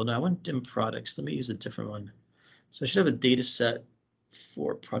table. No, I want dim products. Let me use a different one. So I should have a data set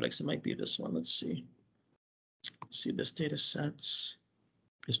for products. It might be this one. Let's see. Let's see, this data set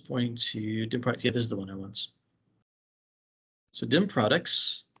is pointing to dim products. Yeah, this is the one I want. So dim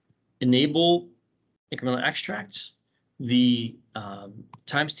products enable incremental extracts. The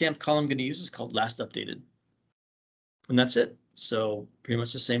timestamp column I'm going to use is called last updated. And that's it. So pretty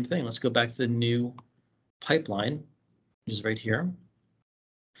much the same thing. Let's go back to the new pipeline, which is right here.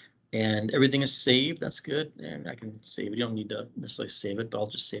 And everything is saved. That's good. And I can save it. You don't need to necessarily save it, but I'll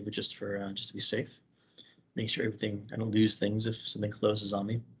just save it just for just to be safe. Make sure everything, I don't lose things if something closes on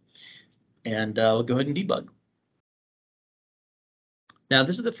me. And we'll go ahead and debug. Now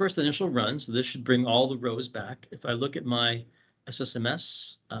this is the first initial run, so this should bring all the rows back. If I look at my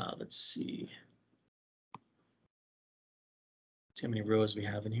SSMS, let's see how many rows we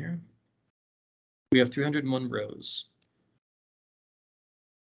have in here. We have 301 rows.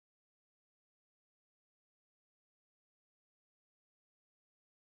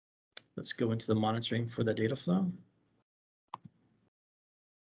 Let's go into the monitoring for the data flow.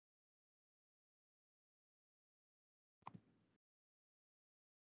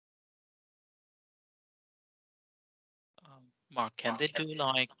 Mark, can they do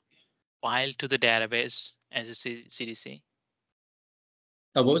like file to the database as a CDC?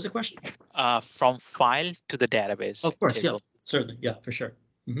 What was the question? From file to the database. Of course, table. yeah, certainly, yeah, for sure.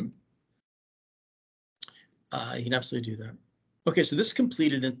 You can absolutely do that. Okay, so this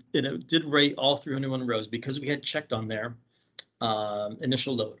completed and it did write all 301 rows because we had checked on there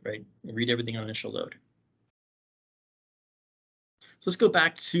initial load, right? Read everything on initial load. So let's go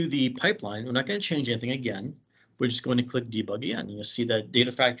back to the pipeline. We're not going to change anything again. We're just going to click debug again. You'll see that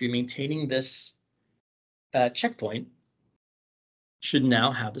Data Factory maintaining this checkpoint should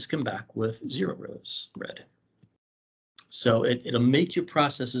now have this come back with 0 rows red. So it'll make your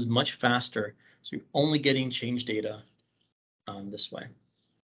processes much faster. So you're only getting change data this way.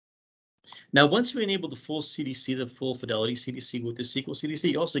 Now, once we enable the full CDC, the full fidelity CDC with the SQL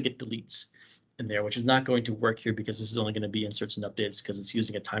CDC, you also get deletes in there, which is not going to work here because this is only going to be inserts and updates because it's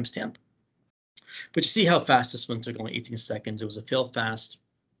using a timestamp. But you see how fast this one took, only 18 seconds. It was a fail fast.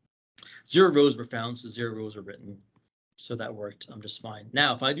 0 rows were found, so 0 rows were written. So that worked just fine.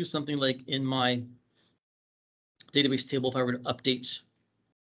 Now, if I do something like in my database table, if I were to update,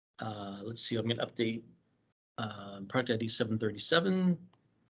 let's see, I'm going to update product ID 737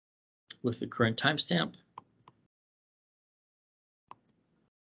 with the current timestamp.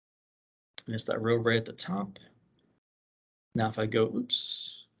 And it's that row right at the top. Now, if I go,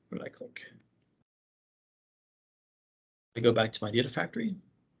 oops, where did I click? I go back to my data factory.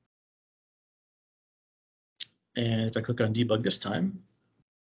 And if I click on debug this time,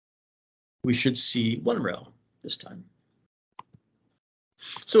 we should see 1 row this time.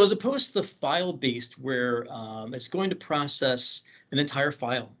 So as opposed to the file-based where it's going to process an entire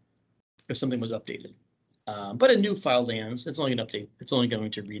file if something was updated. But a new file lands, it's only going to update, it's only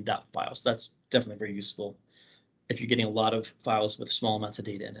going to read that file. So that's definitely very useful if you're getting a lot of files with small amounts of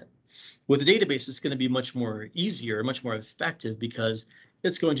data in it. With a database, it's going to be much more easier, much more effective, because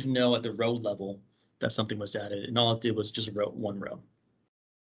it's going to know at the row level that something was added, and all it did was just wrote one row.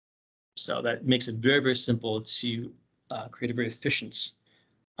 So that makes it very, very simple to create a very efficient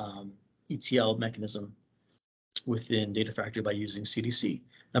ETL mechanism within Data Factory by using CDC.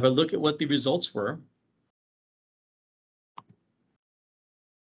 Now, if I look at what the results were,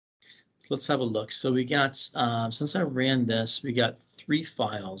 so let's have a look. So we got, since I ran this, we got 3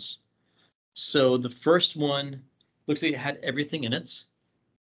 files. So the first one looks like it had everything in it.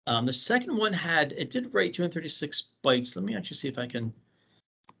 The second one it did write 236 bytes. Let me actually see if I can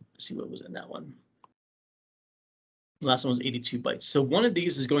see what was in that one. The last one was 82 bytes. So one of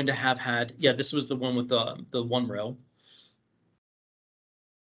these is going to have had, yeah, this was the one with the one row.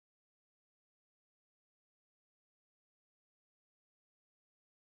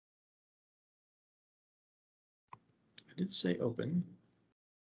 I did say open.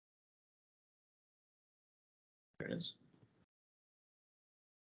 There it is.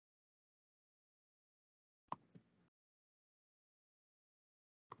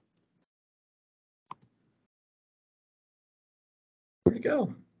 Where'd it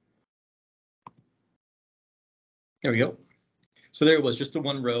go? There we go. So there it was, just the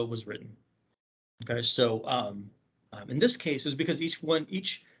one row was written. Okay, so in this case, it was because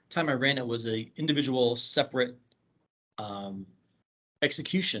each time I ran it was a individual separate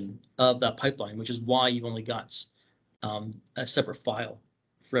execution of that pipeline, which is why you only got a separate file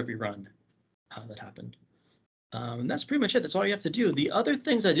for every run that happened. And that's pretty much it. That's all you have to do. The other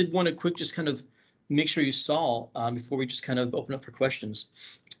things I did want to just kind of make sure you saw before we just kind of open up for questions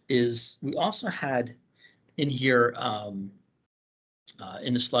is we also had in here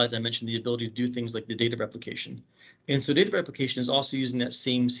in the slides, I mentioned the ability to do things like the data replication. And so data replication is also using that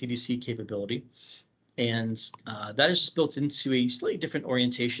same CDC capability. And that is just built into a slightly different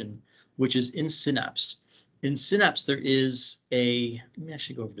orientation, which is in Synapse. In Synapse, there is let me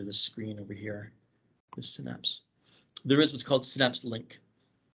actually go over to the screen over here, the Synapse. There is what's called Synapse Link.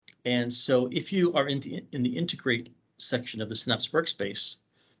 And so if you are in the integrate section of the Synapse workspace,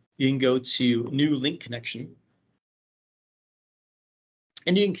 you can go to new link connection.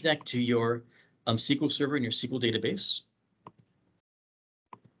 And you can connect to your SQL server and your SQL database.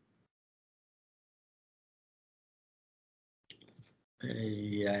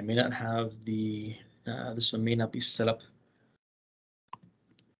 Yeah, I may not have this one may not be set up.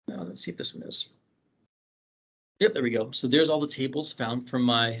 Let's see if this one is. Yep, there we go. So there's all the tables found from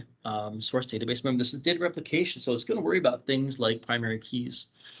my source database. Remember, this is data replication, so it's going to worry about things like primary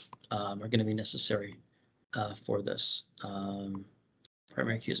keys are going to be necessary for this.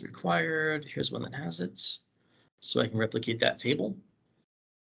 Primary key is required. Here's one that has it. So I can replicate that table.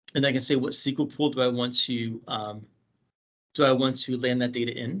 And I can say what SQL pool do I want to land that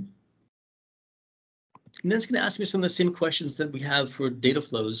data in? And then it's going to ask me some of the same questions that we have for data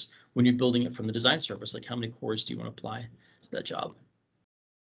flows when you're building it from the design service, like how many cores do you want to apply to that job?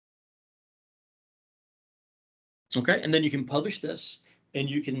 Okay, and then you can publish this and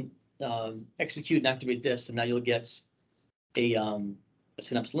you can execute and activate this, and now you'll get a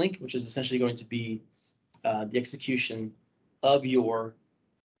Synapse link, which is essentially going to be the execution of your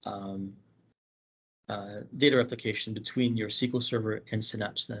data replication between your SQL Server and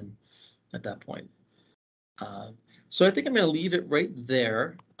Synapse then at that point. So I think I'm going to leave it right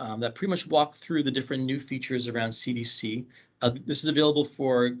there. That pretty much walked through the different new features around CDC. This is available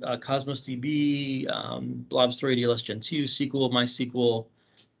for Cosmos DB, Blob Story, DLS Gen 2, SQL, MySQL,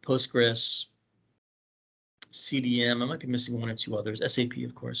 Postgres, CDM. I might be missing one or two others, SAP,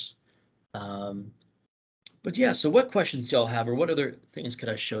 of course. But yeah, so what questions do y'all have, or what other things could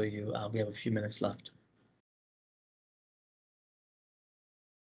I show you? We have a few minutes left.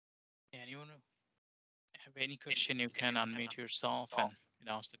 Anyone have any question? You can unmute yourself and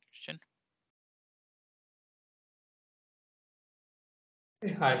ask the question.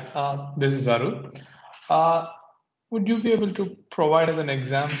 Hey, hi, this is Arun. Would you be able to provide us an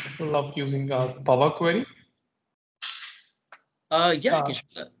example of using Power Query? Yeah, I can show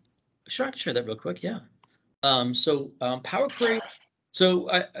that. Sure, I can share that real quick. Yeah. Power Query. So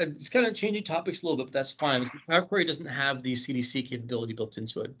it's kind of changing topics a little bit, but that's fine. Power Query doesn't have the CDC capability built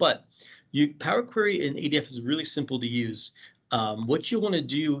into it, but Power Query in ADF is really simple to use. What you want to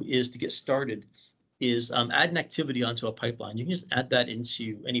do is to get started is add an activity onto a pipeline. You can just add that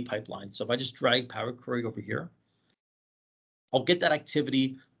into any pipeline. So if I just drag Power Query over here, I'll get that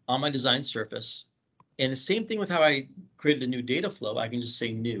activity on my design surface. And the same thing with how I created a new data flow, I can just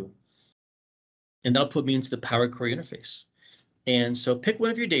say new. And that'll put me into the Power Query interface. And so pick one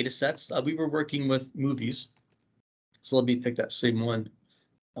of your data sets. We were working with movies. So let me pick that same one,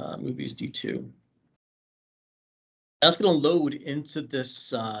 movies D2. That's going to load into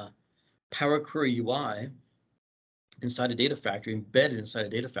this Power Query UI inside a Data Factory, embedded inside a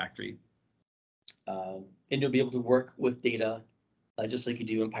Data Factory. And you'll be able to work with data just like you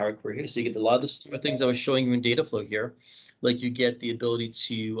do in Power Query here. So you get a lot of the things I was showing you in data flow here, like you get the ability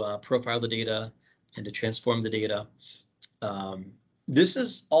to profile the data and to transform the data. This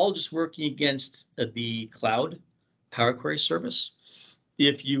is all just working against the cloud Power Query service.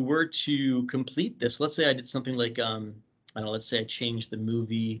 If you were to complete this, let's say I did something like, I don't know, let's say I changed the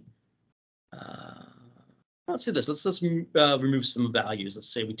movie. Let's do this. Let's remove some values. Let's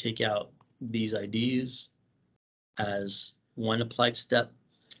say we take out these IDs as one applied step.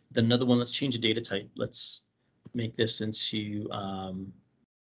 Then another one, let's change the data type. Let's make this into,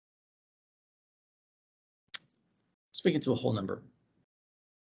 let's make it to a whole number.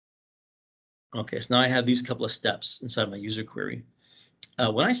 Okay, so now I have these couple of steps inside my user query.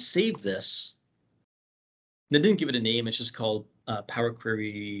 When I save this, they didn't give it a name. It's just called Power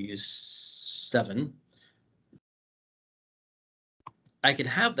Query 7. I could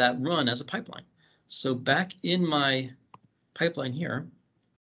have that run as a pipeline. So back in my pipeline here,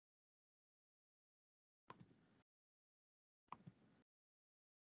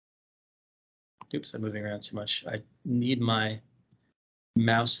 oops, I'm moving around too much. I need my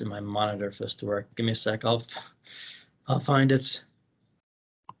mouse and my monitor for this to work. Give me a sec. I'll find it.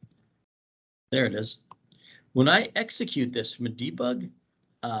 There it is. When I execute this from a debug,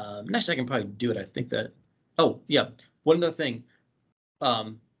 and actually I can probably do it. I think that. Oh yeah, one other thing.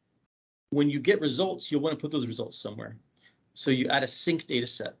 When you get results, you'll want to put those results somewhere. So you add a sync data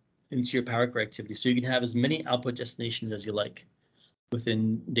set into your Power Query activity, so you can have as many output destinations as you like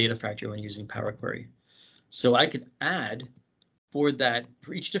within Data Factory when using Power Query. So I could add for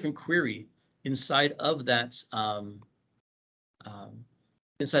each different query inside of that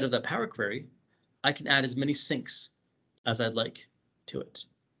Power Query, I can add as many syncs as I'd like to it.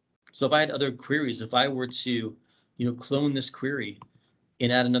 So if I had other queries, if I were to, clone this query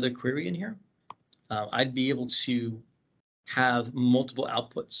and add another query in here, I'd be able to have multiple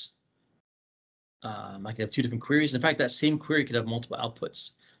outputs. I could have two different queries. In fact, that same query could have multiple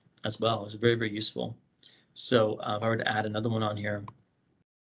outputs as well. It's very, very useful. So if I were to add another one on here,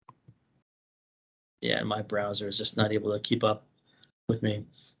 yeah, my browser is just not able to keep up with me.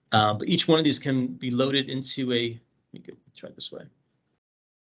 But each one of these can be loaded into a, let me try it this way.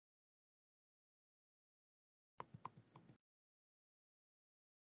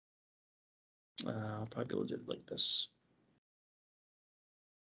 I'll probably be able to do it like this.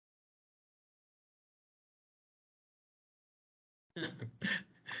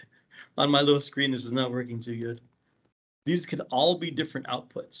 On my little screen, this is not working too good. These can all be different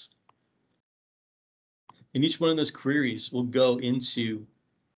outputs. And each one of those queries will go into,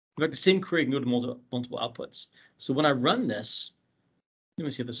 in fact, the same query can go to multiple outputs. So when I run this, let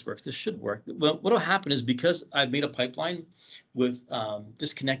me see if this works. This should work. Well, what will happen is because I've made a pipeline with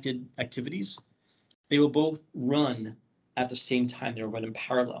disconnected activities, they will both run at the same time. They'll run in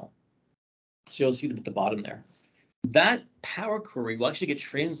parallel. So you'll see them at the bottom there. That Power Query will actually get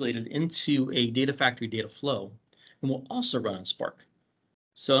translated into a Data Factory data flow and will also run on Spark.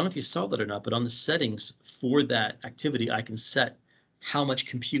 So I don't know if you saw that or not, but on the settings for that activity, I can set how much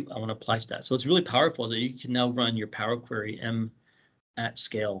compute I want to apply to that. So it's really powerful is that you can now run your Power Query M at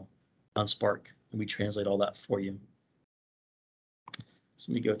scale on Spark, and we translate all that for you.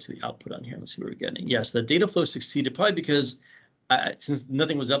 So let me go to the output on here. Let's see what we're getting. Yes, the data flow succeeded probably because since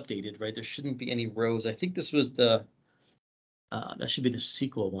nothing was updated, right? There shouldn't be any rows. I think this was the, that should be the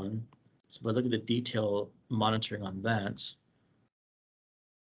SQL one. So if I look at the detail monitoring on that,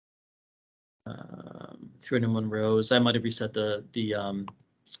 301 rows. I might have reset the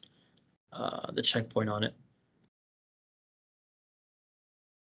checkpoint on it.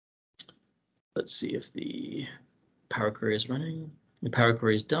 Let's see if the Power Query is running. The Power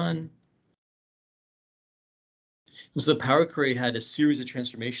Query is done. And so the Power Query had a series of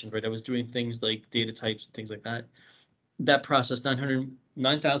transformations, right? I was doing things like data types and things like that. That processed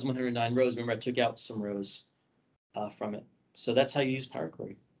 9,109 rows. Remember, I took out some rows from it. So that's how you use Power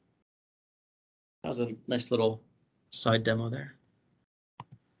Query. That was a nice little side demo there.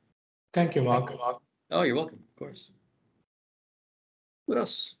 Thank you, Mark. Oh, you're welcome, of course. What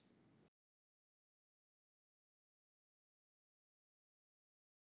else?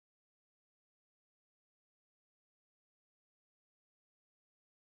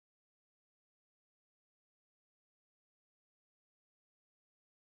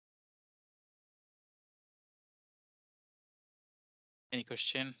 Any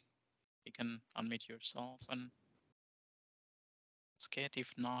question? You can unmute yourself and That's good.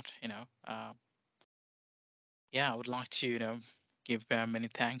 If not, yeah, I would like to, give many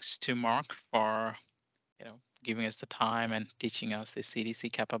thanks to Mark for, giving us the time and teaching us the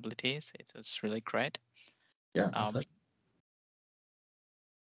CDC capabilities. It was really great. Yeah, my pleasure.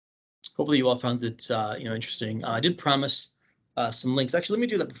 Hopefully you all found it, interesting. I did promise some links. Actually, let me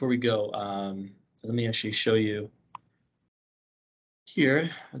do that before we go. Let me actually show you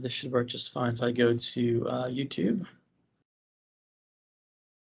here. This should work just fine if I go to YouTube.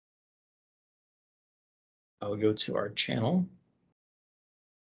 I will go to our channel.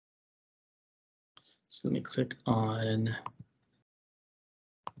 So let me click on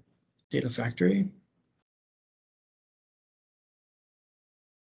Data Factory.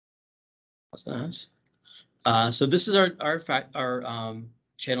 What's that? So this is our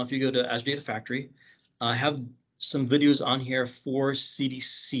channel. If you go to Azure Data Factory, I have some videos on here for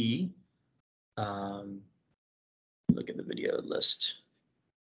CDC. Look at the video list.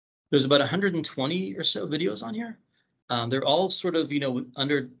 There's about 120 or so videos on here. They're all sort of,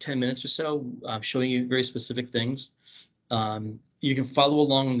 under 10 minutes or so, showing you very specific things. You can follow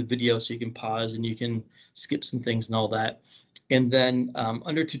along in the video, so you can pause and you can skip some things and all that. And then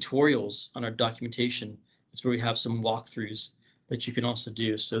under tutorials on our documentation, it's where we have some walkthroughs that you can also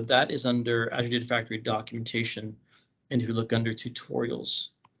do. So that is under Azure Data Factory documentation. And if you look under tutorials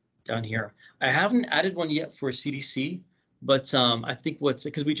down here, I haven't added one yet for CDC, but I think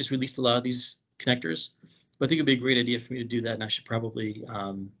because we just released a lot of these connectors, but I think it'd be a great idea for me to do that, and I should probably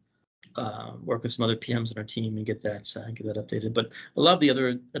work with some other PMs in our team and get that updated. But a lot of the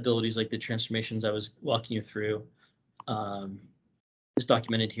other abilities, like the transformations I was walking you through, is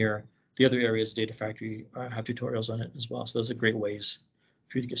documented here. The other areas, Data Factory, have tutorials on it as well. So those are great ways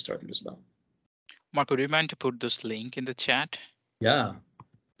for you to get started as well. Mark, would you mind to put this link in the chat? Yeah.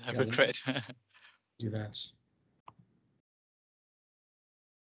 That'd be great. Do that.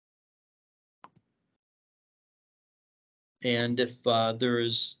 And if there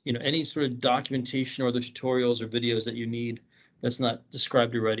is, any sort of documentation or other tutorials or videos that you need that's not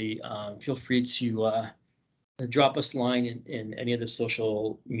described already, feel free to drop us a line in any of the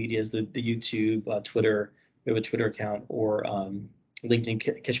social medias, the YouTube, Twitter. We have a Twitter account, or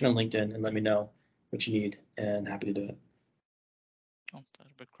LinkedIn. Catch me on LinkedIn and let me know what you need, and happy to do it. Oh,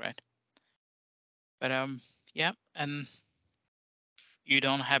 that'd be great. But yeah, and you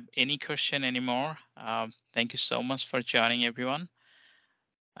don't have any question anymore. Thank you so much for joining, everyone.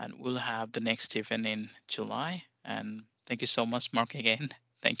 And we'll have the next event in July. And thank you so much, Mark, again.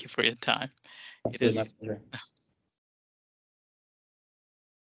 Thank you for your time. Absolutely, my pleasure.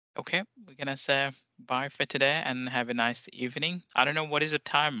 Okay, we're gonna say bye for today and have a nice evening. I don't know, what is the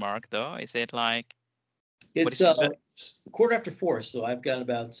time, Mark, though? Is it like? It's 4:15, so I've got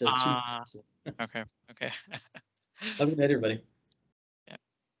about 2 minutes. Okay. Have a good night, everybody. Yeah.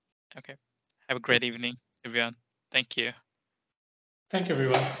 Okay. Have a great evening, everyone. Thank you. Thank you,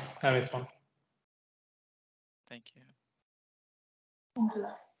 everyone. Have a nice one. Thank you. Thank you.